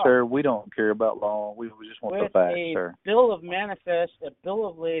truck. Sir, we don't care about law. We just want the facts, sir. With a bill of manifest, a bill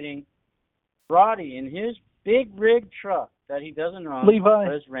of lading, Roddy in his big rig truck that he doesn't own,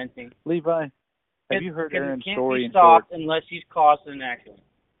 but is renting. Levi, have you heard Aaron's story in court? Can't be stopped unless he's caused an accident.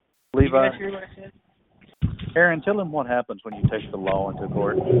 Levi, you guys hear what I said? Aaron, tell him what happens when you take the law into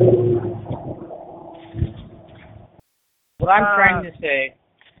court. What I'm trying to say,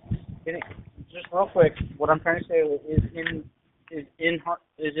 just real quick, what I'm trying to say is in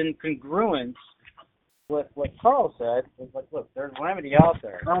congruence with what Carl said. It's like, look, there's remedy out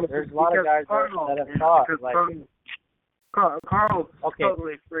there. There's a lot of guys that have taught. Carl's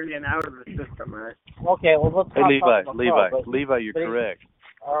totally free and out of the system, right? Okay, well, let's not talk about Carl, Levi, you're correct.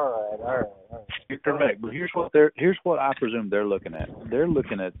 All right. You're correct, but here's what I presume they're looking at. They're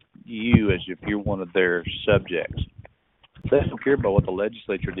looking at you as if you're one of their subjects. They don't care about what the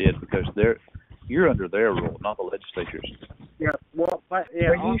legislature did because you're under their rule, not the legislature's. Yeah. Well, are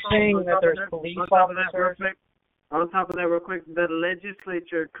you saying that there's police officers? On top of that, real quick, the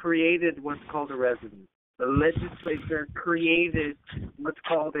legislature created what's called a residence. The legislature created what's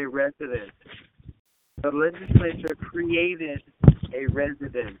called a residence. The legislature created a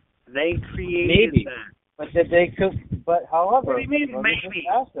residence. They created that. But did they cook? But however, what do you mean maybe?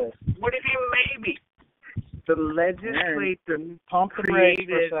 What do you mean maybe? The legislature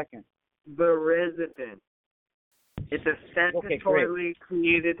created the residence. It's a statutorily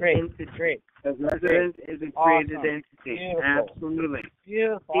created entity. The residence is a created entity. Beautiful. Absolutely.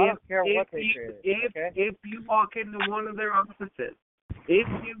 Beautiful. I don't care what they created. If you walk into one of their offices, if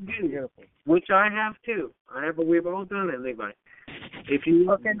you do, which I have too, we've all done it, Levi. If you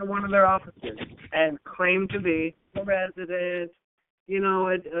walk into one of their offices and claim to be a resident,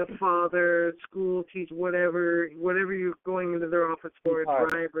 a father, school teacher, whatever you're going into their office for, a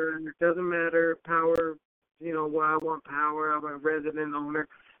driver, it doesn't matter, power, I want power, I'm a resident owner,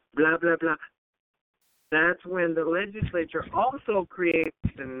 blah, blah, blah. That's when the legislature also creates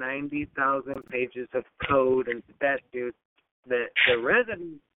the 90,000 pages of code and statutes that the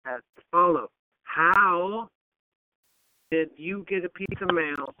resident has to follow. How did you get a piece of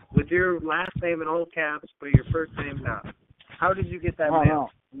mail with your last name in all caps but your first name not? How did you get that mail? No.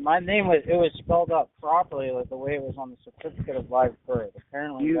 My name was spelled out properly, like the way it was on the certificate of live birth.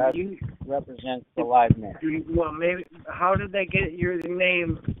 Apparently, that represents the live man. Well, maybe. How did they get your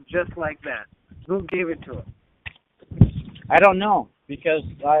name just like that? Who gave it to them? I don't know because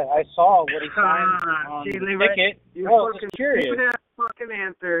I saw what he signed on the ticket. Well, just curious. You have to fucking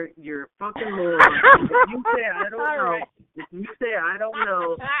answer. You're a fucking moron. If you say I don't know, if you say I don't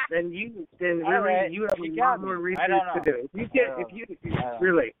know, then you have a lot more research to do. If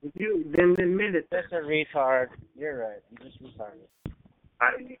you then admit it. Just a retard. You're right. I'm just retarded.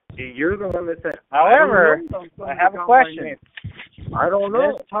 You're the one that said. However, I have a question. I don't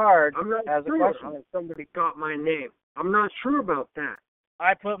know. This tard has a question. Somebody got my name. I'm not sure about that.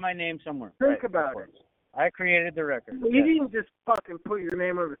 I put my name somewhere. Think about it. I created the record. You didn't just fucking put your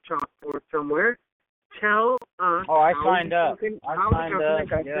name on the chalkboard somewhere. Tell us. Oh, I signed up.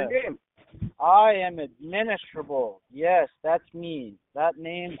 Yes. I am administrable. Yes, that's me. That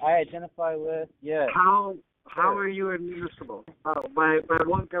name I identify with. Yes. How are you administrable? By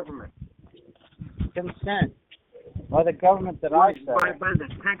what government? Consent. By the government that I set. By the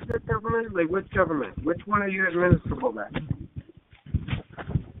Texas government? Like which government? Which one are you administrable by?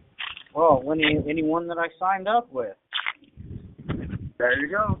 Well, anyone that I signed up with. There you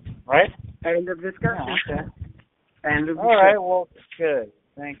go. Right? End of discussion. Yeah, okay. End of discussion. All right, well, good.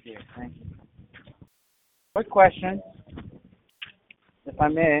 Thank you. Quick question, if I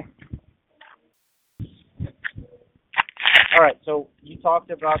may. All right, so you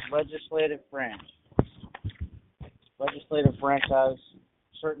talked about legislative branch. Legislative branch has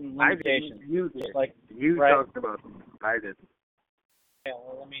certain limitations. You did. You talked about them. I did. Okay,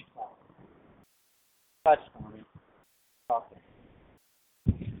 well, let me talk. Touch on me. Talking.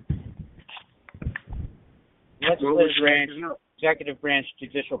 Legislative branch executive branch,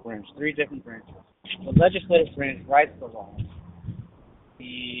 judicial branch, 3 different branches. The legislative branch writes the law.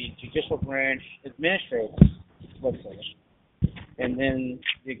 The judicial branch administrates legislation. And then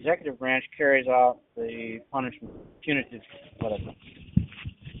the executive branch carries out the punishment, punitive, whatever.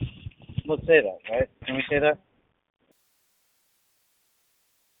 Let's say that, right? Can we say that?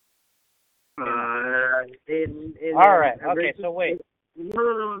 All right. Okay, so wait.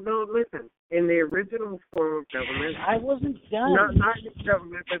 No, listen. In the original form of government... I wasn't done. Not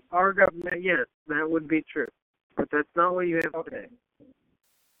government, but our government, yes, that would be true. But that's not what you have today.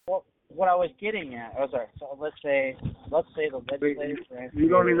 Well, what I was getting at, so let's say the legislative branch... You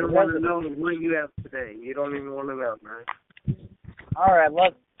don't even want to know what you have today. You don't even want to know, right? All right,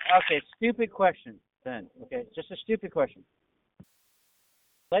 okay, stupid question then. Okay, just a stupid question.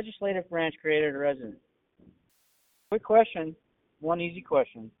 Legislative branch created a resident. Quick question, one easy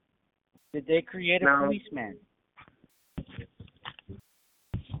question. Did they create a policeman?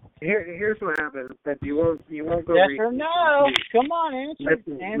 Here's what happens. That you won't go. Yes or no? Come on, answer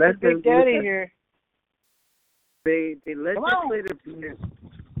Big Daddy here. The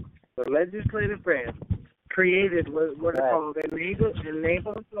legislative branch created what are called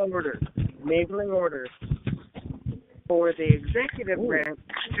enabling orders for the executive branch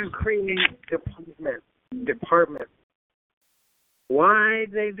to create departments. Why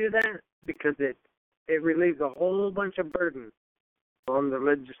they do that? Because it relieves a whole bunch of burden on the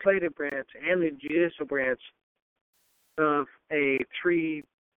legislative branch and the judicial branch of a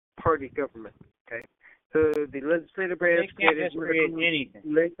 3-party government. Okay, so the legislative branch created anything.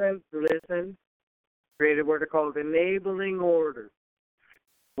 Listen. Created what are called enabling orders.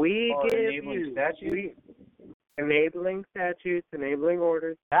 Enabling statutes, enabling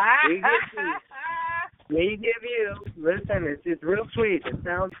orders. We give you. Listen, it's real sweet. It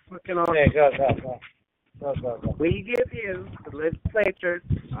sounds fucking awesome. Okay, go. We give you, the legislature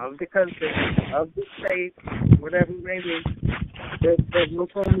of the country, of the state, whatever it may be, the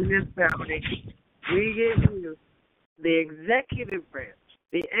local municipality, we give you the executive branch,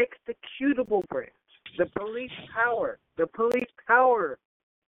 the executable branch, the police power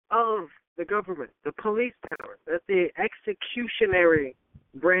of the government, the police power. That's the executionary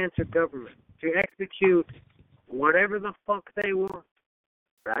branch of government, to execute whatever the fuck they want,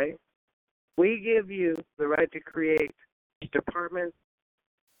 right? We give you the right to create departments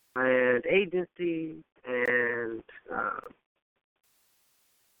and agencies and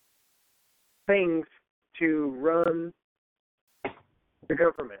things to run the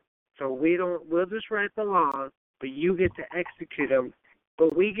government. So we'll just write the laws, but you get to execute them.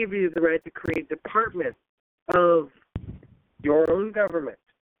 But we give you the right to create departments of your own government.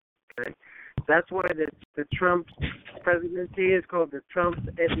 Okay? That's why the Trump presidency is called the Trump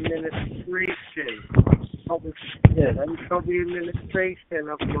administration. It's called the administration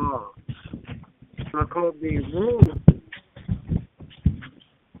of law. It's not called the rules.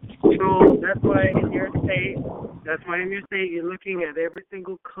 So that's why in your state, you're looking at every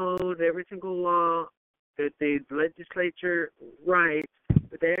single code, every single law that the legislature writes,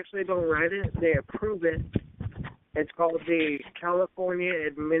 but they actually don't write it, they approve it. It's called the California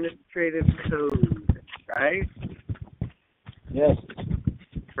Administrative Code, right? Yes.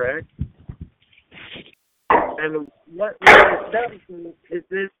 Correct? And what it does is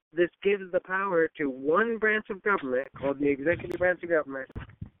this gives the power to one branch of government, called the executive branch of government,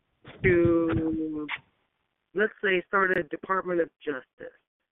 to, let's say, start a Department of Justice.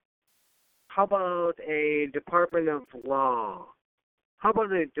 How about a Department of Law? How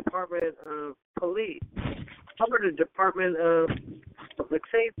about a Department of Police? How about a Department of Public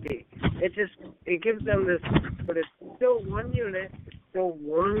Safety? It gives them this, but it's still one unit, it's still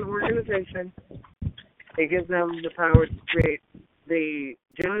one organization. It gives them the power to create the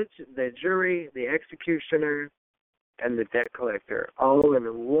judge, the jury, the executioner, and the debt collector, all in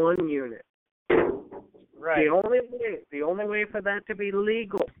one unit. Right. The only way for that to be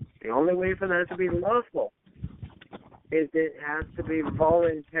legal, the only way for that to be lawful, is it has to be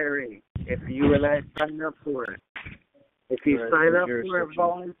voluntary. If you and I sign up for it, if you sign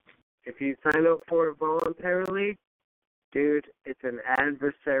up for it voluntarily, dude, it's an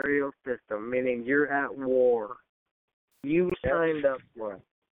adversarial system, meaning you're at war. You signed up for it,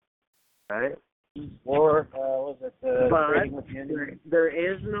 right? Or was it but there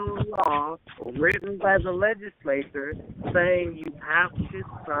is no law written by the legislature saying you have to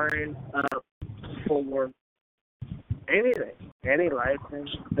sign up for anything, any license.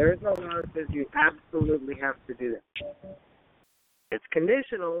 There is no law that says you absolutely have to do that. It's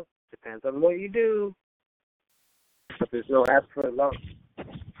conditional, depends on what you do, but there's no absolute law.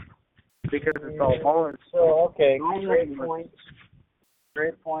 because it's all voluntary. So, okay, All great regular. points.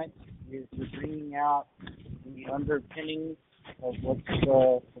 Great points. You're bringing out the underpinnings of what's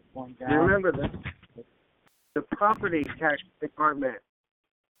going down. Remember that the property tax department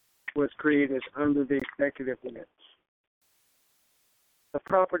was created under the executive branch. The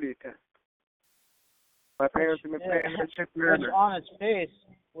property tax. My parents have been paying that shit forever.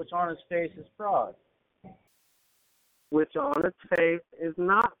 Which on its face is fraud. Which on its face is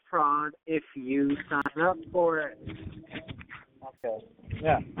not fraud if you sign up for it. Okay.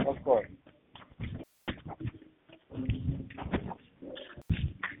 Yeah, of course.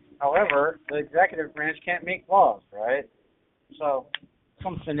 However, the executive branch can't make laws, right? So,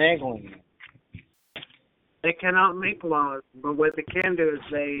 some finagling. They cannot make laws, but what they can do is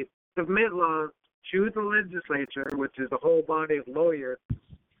they submit laws to the legislature, which is a whole body of lawyers,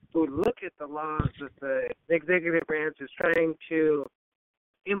 who look at the laws that the executive branch is trying to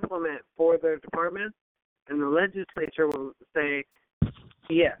implement for their department, and the legislature will say,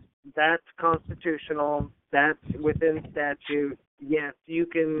 yes, that's constitutional, that's within statute, yes, you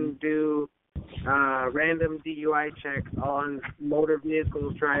can do random DUI checks on motor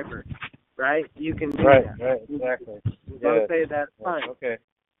vehicle drivers, right? You can do that. Right, exactly. They'll say that's fine. Okay.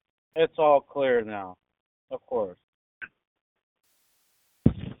 It's all clear now, of course.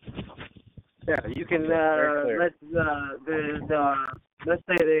 Yeah, you can let's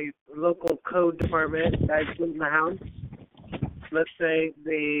say the local code department that's in the house. Let's say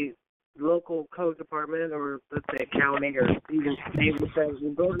the local code department, or let's say county, or even state, would say,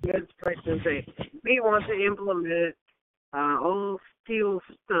 we'll go to the legislature and say, we want to implement all steel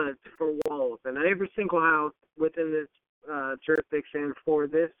studs for walls in every single house within this jurisdiction for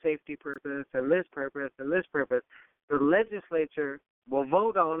this safety purpose and this purpose and this purpose. The legislature will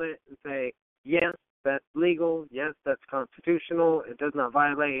vote on it and say, yes, that's legal. Yes, that's constitutional. It does not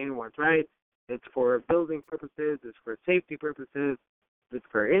violate anyone's rights. It's for building purposes. It's for safety purposes. It's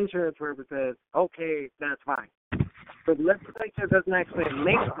for insurance purposes. Okay, that's fine. But the legislature doesn't actually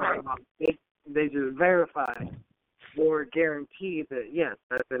make the law. They just verify or guarantee that, yes,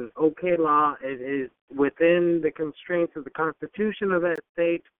 that's an okay law. It is within the constraints of the Constitution of that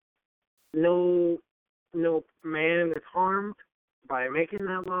state. No man is harmed by making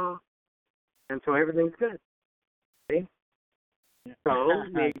that law. And so everything's good. See? So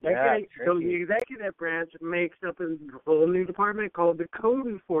the executive branch makes up a whole new department called the Code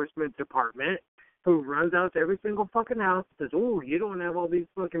Enforcement Department, who runs out to every single fucking house and says, oh, you don't have all these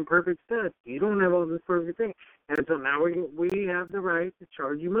fucking perfect stuff. You don't have all this perfect thing. And so now we have the right to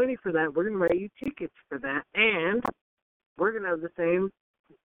charge you money for that. We're going to write you tickets for that. And we're going to have the same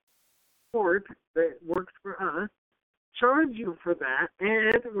court that works for us charge you for that,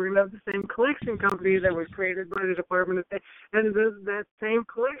 and we're going to have the same collection company that was created by the Department of State, and that same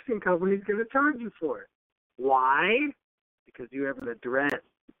collection company is going to charge you for it. Why? Because you have an address,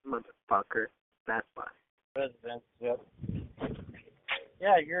 motherfucker. That's why. Residence, yep.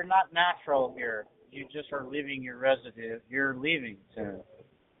 Yeah, you're not natural here. You just are leaving your residence. You're leaving to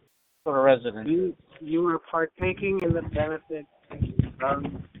go to residence. You are partaking in the benefits of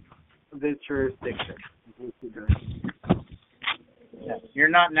the jurisdiction. Yeah. You're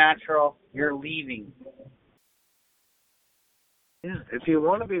not natural. You're leaving. Yeah, if you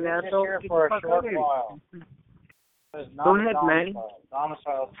want to be natural, here for a short while. Go ahead, man.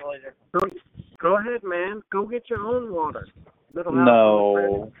 Domicile is totally different. Go ahead, man. Go get your own water.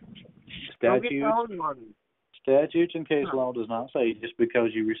 No. Go get your own water. Statutes and case law does not say just because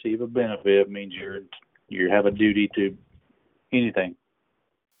you receive a benefit means you have a duty to anything.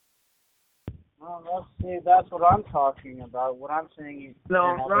 Well, that's what I'm talking about. What I'm saying is,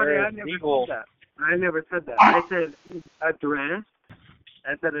 no, Ronnie, I never said that. I never said that. I said address.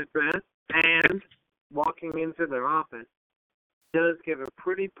 I said address, and walking into their office does give a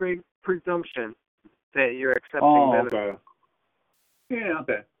pretty big presumption that you're accepting benefits. Okay. Yeah,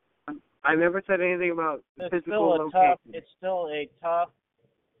 okay. I never said anything about physical location. It's still a tough,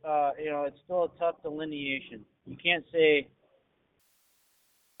 it's still a tough delineation. You can't say.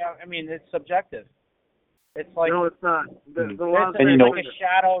 I mean, it's subjective. It's like no, it's not. The law it's like a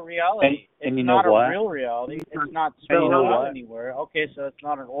shadow reality. And it's not a real reality. It's not spelled out anywhere. Okay, so it's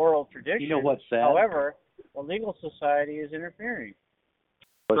not an oral tradition. You know what's sad? However, the legal society is interfering.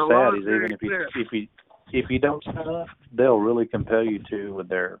 What's sad is even if you don't sign up, they'll really compel you to with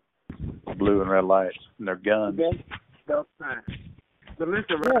their blue and red lights and their guns. That's right. But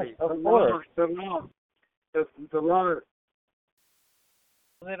listen, right? The law.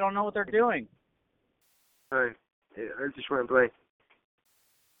 They don't know what they're doing. Sorry, I just went blank.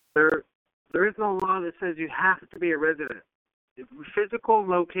 There is no law that says you have to be a resident. Physical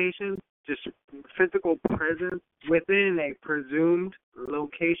location just physical presence within a presumed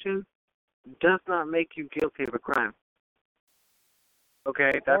location does not make you guilty of a crime.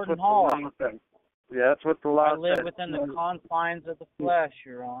 Okay, that's what the law says. Yeah, that's what the law says. I live within the confines of the flesh,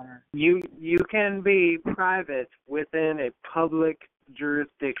 Your Honor. You can be private within a public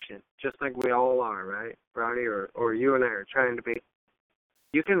jurisdiction, just like we all are, right, Brody? Or you and I are trying to be.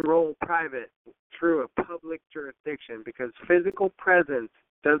 You can roll private through a public jurisdiction because physical presence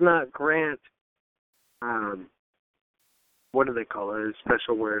does not grant, what do they call it? A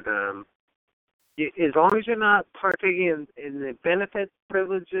special word. As long as you're not partaking in the benefits,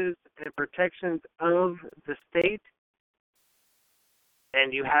 privileges, and protections of the state,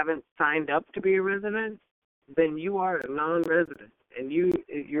 and you haven't signed up to be a resident, then you are a non-resident, and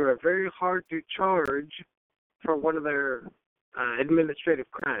you're very hard to charge for one of their administrative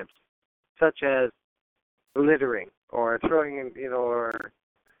crimes, such as littering or throwing in, or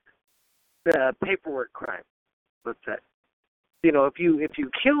paperwork crime, let's say. If you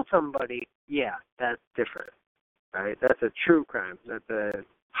kill somebody, yeah, that's different, right? That's a true crime. That's a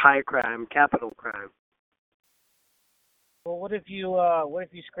high crime, capital crime. Well, what if you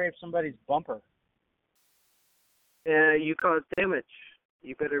scrape somebody's bumper? You cause damage.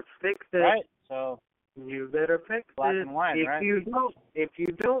 You better fix it. Right. So you better fix black it. And white, if you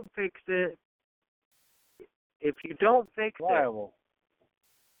don't fix it, liable.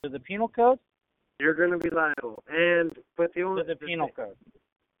 To the penal code? You're going to be liable. But the only to the penal code.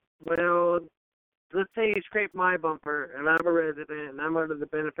 Well, let's say you scrape my bumper, and I'm a resident, and I'm under the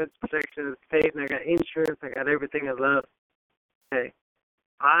benefits protection of the state, and I got insurance, I got everything I love. Okay,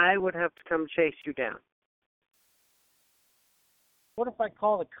 I would have to come chase you down. What if I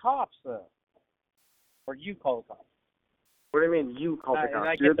call the cops, though? Or you call the cops? What do you mean you call the cops? And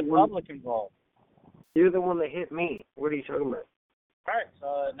I get the public involved. You're the one that hit me. What are you talking about? All right,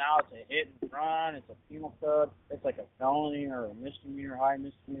 so now it's a hit and run. It's a penal code. It's like a felony or a misdemeanor, high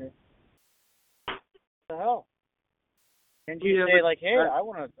misdemeanor. What the hell? And you say like, hey, I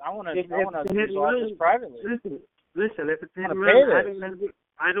want to resolve this privately. Listen. If it's hit and run,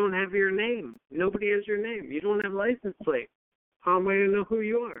 I don't have your name. Nobody has your name. You don't have license plate. How am I to know who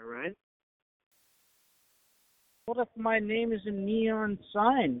you are, right? What if my name is a neon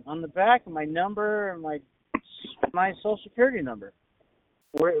sign on the back of my number and my social security number?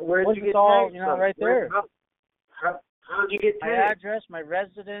 Where did you get all, tagged from? Right there. How did you get tagged? My address, my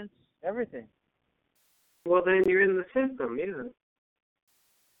residence, everything. Well, then you're in the system, yeah.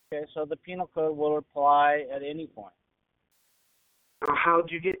 Okay, so the penal code will apply at any point. How'd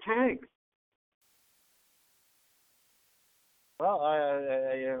you get tagged? Well,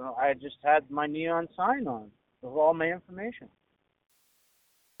 I just had my neon sign on with all my information.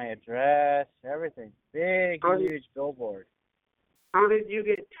 My address, everything. Big, huge billboard. How did you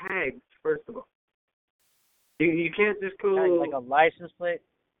get tagged, first of all? You can't just go... Like a license plate?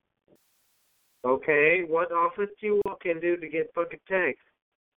 Okay, what office do you walk into to get fucking tagged?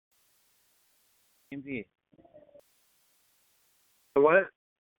 DMV. What?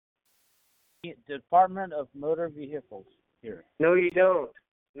 Department of Motor Vehicles here. No, you don't.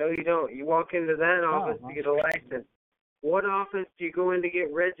 You walk into that office to get a license. What office do you go in to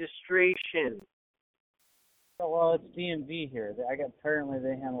get registration? Well, it's DMV here. Apparently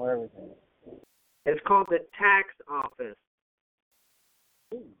they handle everything. It's called the tax office.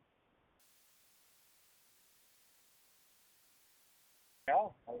 Ooh. Yeah.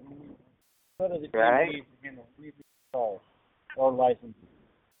 Go to the DMV to handle calls or licenses.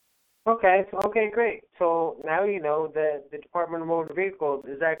 Okay, great. So now you know that the Department of Motor Vehicles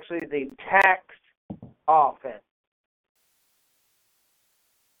is actually the tax office.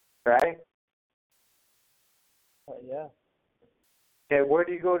 Right? Yeah. Okay, where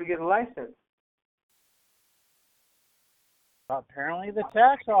do you go to get a license? Apparently the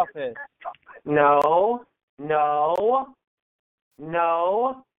tax office. No.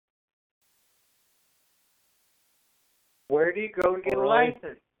 Where do you go to get a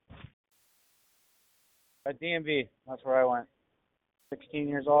license? At DMV. That's where I went. 16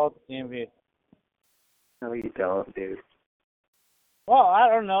 years old, DMV. No, you don't, dude. Well, I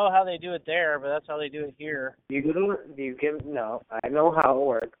don't know how they do it there, but that's how they do it here. I know how it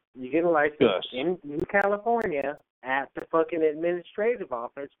works. You get a license in California at the fucking administrative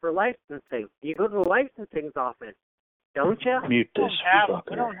office for licensing. You go to the licensing's office, don't you? Mute this.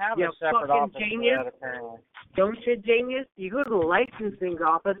 We don't have a separate office for that, apparently. Don't you, genius? You go to the licensing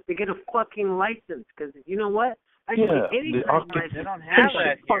office to get a fucking license, because you know what? They don't have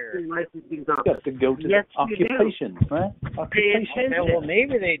that here. You have to go to the occupation, right? Occupation. Okay, well,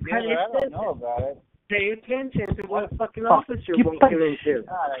 maybe they do, but I don't know about it. Pay attention to what fucking office you're walking into.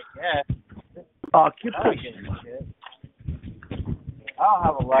 Occupation. I don't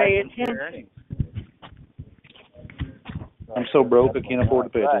have a license. Pay attention. I'm so broke I can't afford to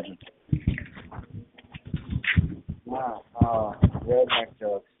pay attention. Redneck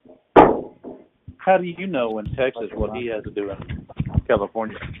jokes. How do you know in Texas what he has to do in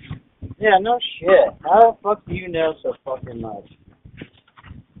California? Yeah, no shit. How the fuck do you know so fucking much?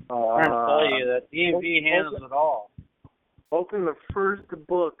 I'm trying to tell you that DMV handles it all. Open the first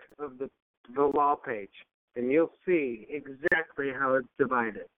book of the law page, and you'll see exactly how it's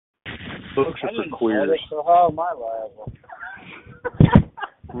divided. Books are for queers. So how am I liable?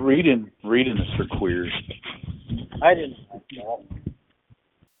 Reading is for queers. I didn't think that.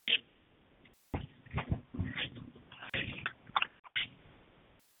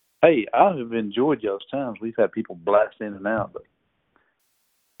 Hey, I have enjoyed y'all's times. We've had people blast in and out, but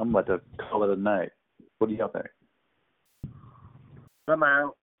I'm about to call it a night. What do y'all think? I'm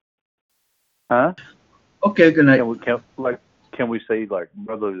out. Huh? Okay, good night. Can we say like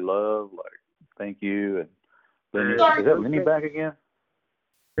brotherly love, like thank you, and Lenny? Is that Lenny back again?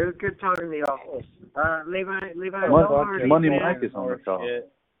 It was good talking to y'all. Levi, Money Mike is on the call.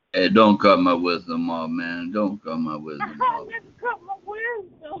 Hey, don't cut my wisdom off, man. Don't cut my wisdom off.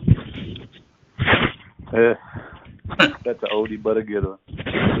 That's an oldie but a good one.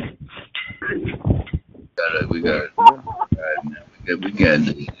 We got it. All right, man. We can't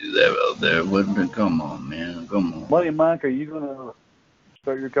do that out there. Come on, man. Come on. Money Mike, are you gonna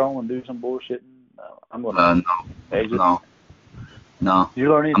start your call and do some bullshitting? I'm gonna. No. Did you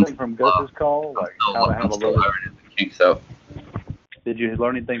learn anything from Gus's call, like how to have a loaded? Kinks out. Did you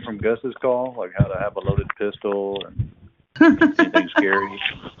learn anything from Gus's call, like how to have a loaded pistol and anything scary?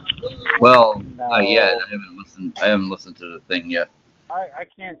 Well, not yet. I haven't listened to the thing yet. I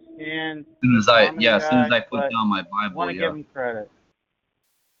can't stand. As soon as I put down my Bible, I want to give him credit.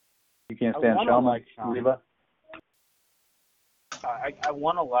 You can't stand Sean like Levi? I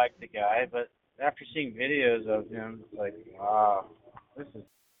want to like the guy, but after seeing videos of him, it's like, wow, this is.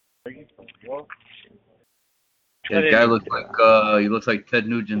 The guy looks like Ted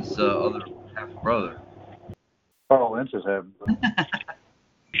Nugent's other half brother. Carl Lynch is having.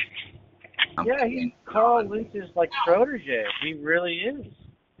 Yeah, Carl Lynch is like protege. He really is.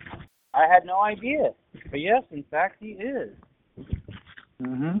 I had no idea, but yes, in fact, he is.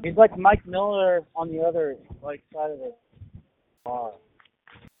 Mm-hmm. He's like Mike Miller on the other side of the bar.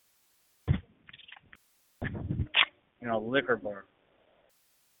 Liquor bar.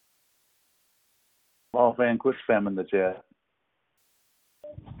 Law fan, quit spamming the chat.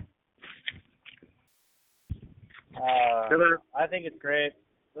 I think it's great.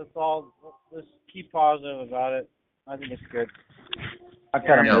 Let's keep positive about it. I think it's good. I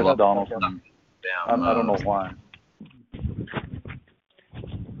kind of miss Donaldson. I don't know why.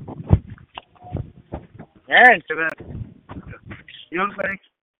 Aaron, young lady.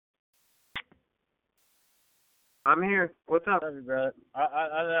 I'm here. What's up? Love you, brother.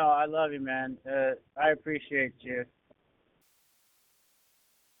 I know. I love you, man. I appreciate you.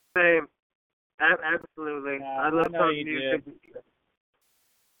 Same. Absolutely. I love talking to you.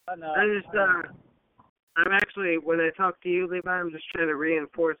 I know. I'm actually, when I talk to you, Levi, I'm just trying to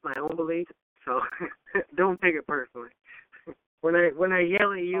reinforce my own beliefs. So don't take it personally. When I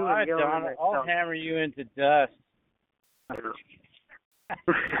yell at you, I'm yelling at myself. I'll hammer you into dust.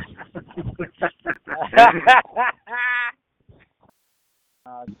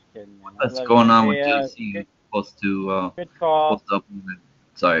 Just kidding, man. What's going on with JC? Supposed to good call. Supposed to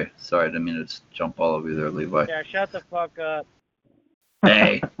Sorry, I didn't mean to jump all over you there, Levi. Yeah, shut the fuck up.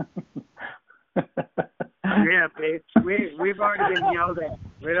 Hey. Yeah, bitch. We've already been yelled at.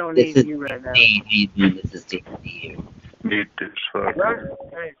 We don't need you right now. This is JC here. Need this fuck.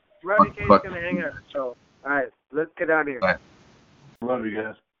 Roddy K's gonna hang up. So, alright, let's get out of here. Bye. Love you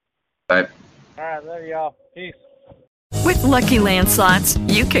guys. Bye. Alright, love y'all. Peace. With Lucky Land Slots,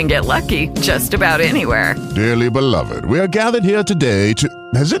 you can get lucky just about anywhere. Dearly beloved, we are gathered here today to...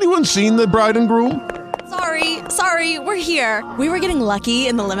 Has anyone seen the bride and groom? Sorry, we're here. We were getting lucky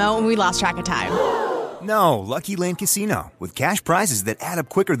in the limo and we lost track of time. No, Lucky Land Casino, with cash prizes that add up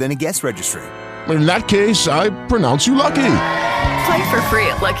quicker than a guest registry. In that case, I pronounce you lucky. Play for free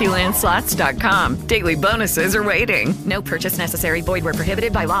at LuckyLandSlots.com. Daily bonuses are waiting. No purchase necessary. Void where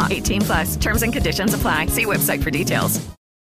prohibited by law. 18+. Terms and conditions apply. See website for details.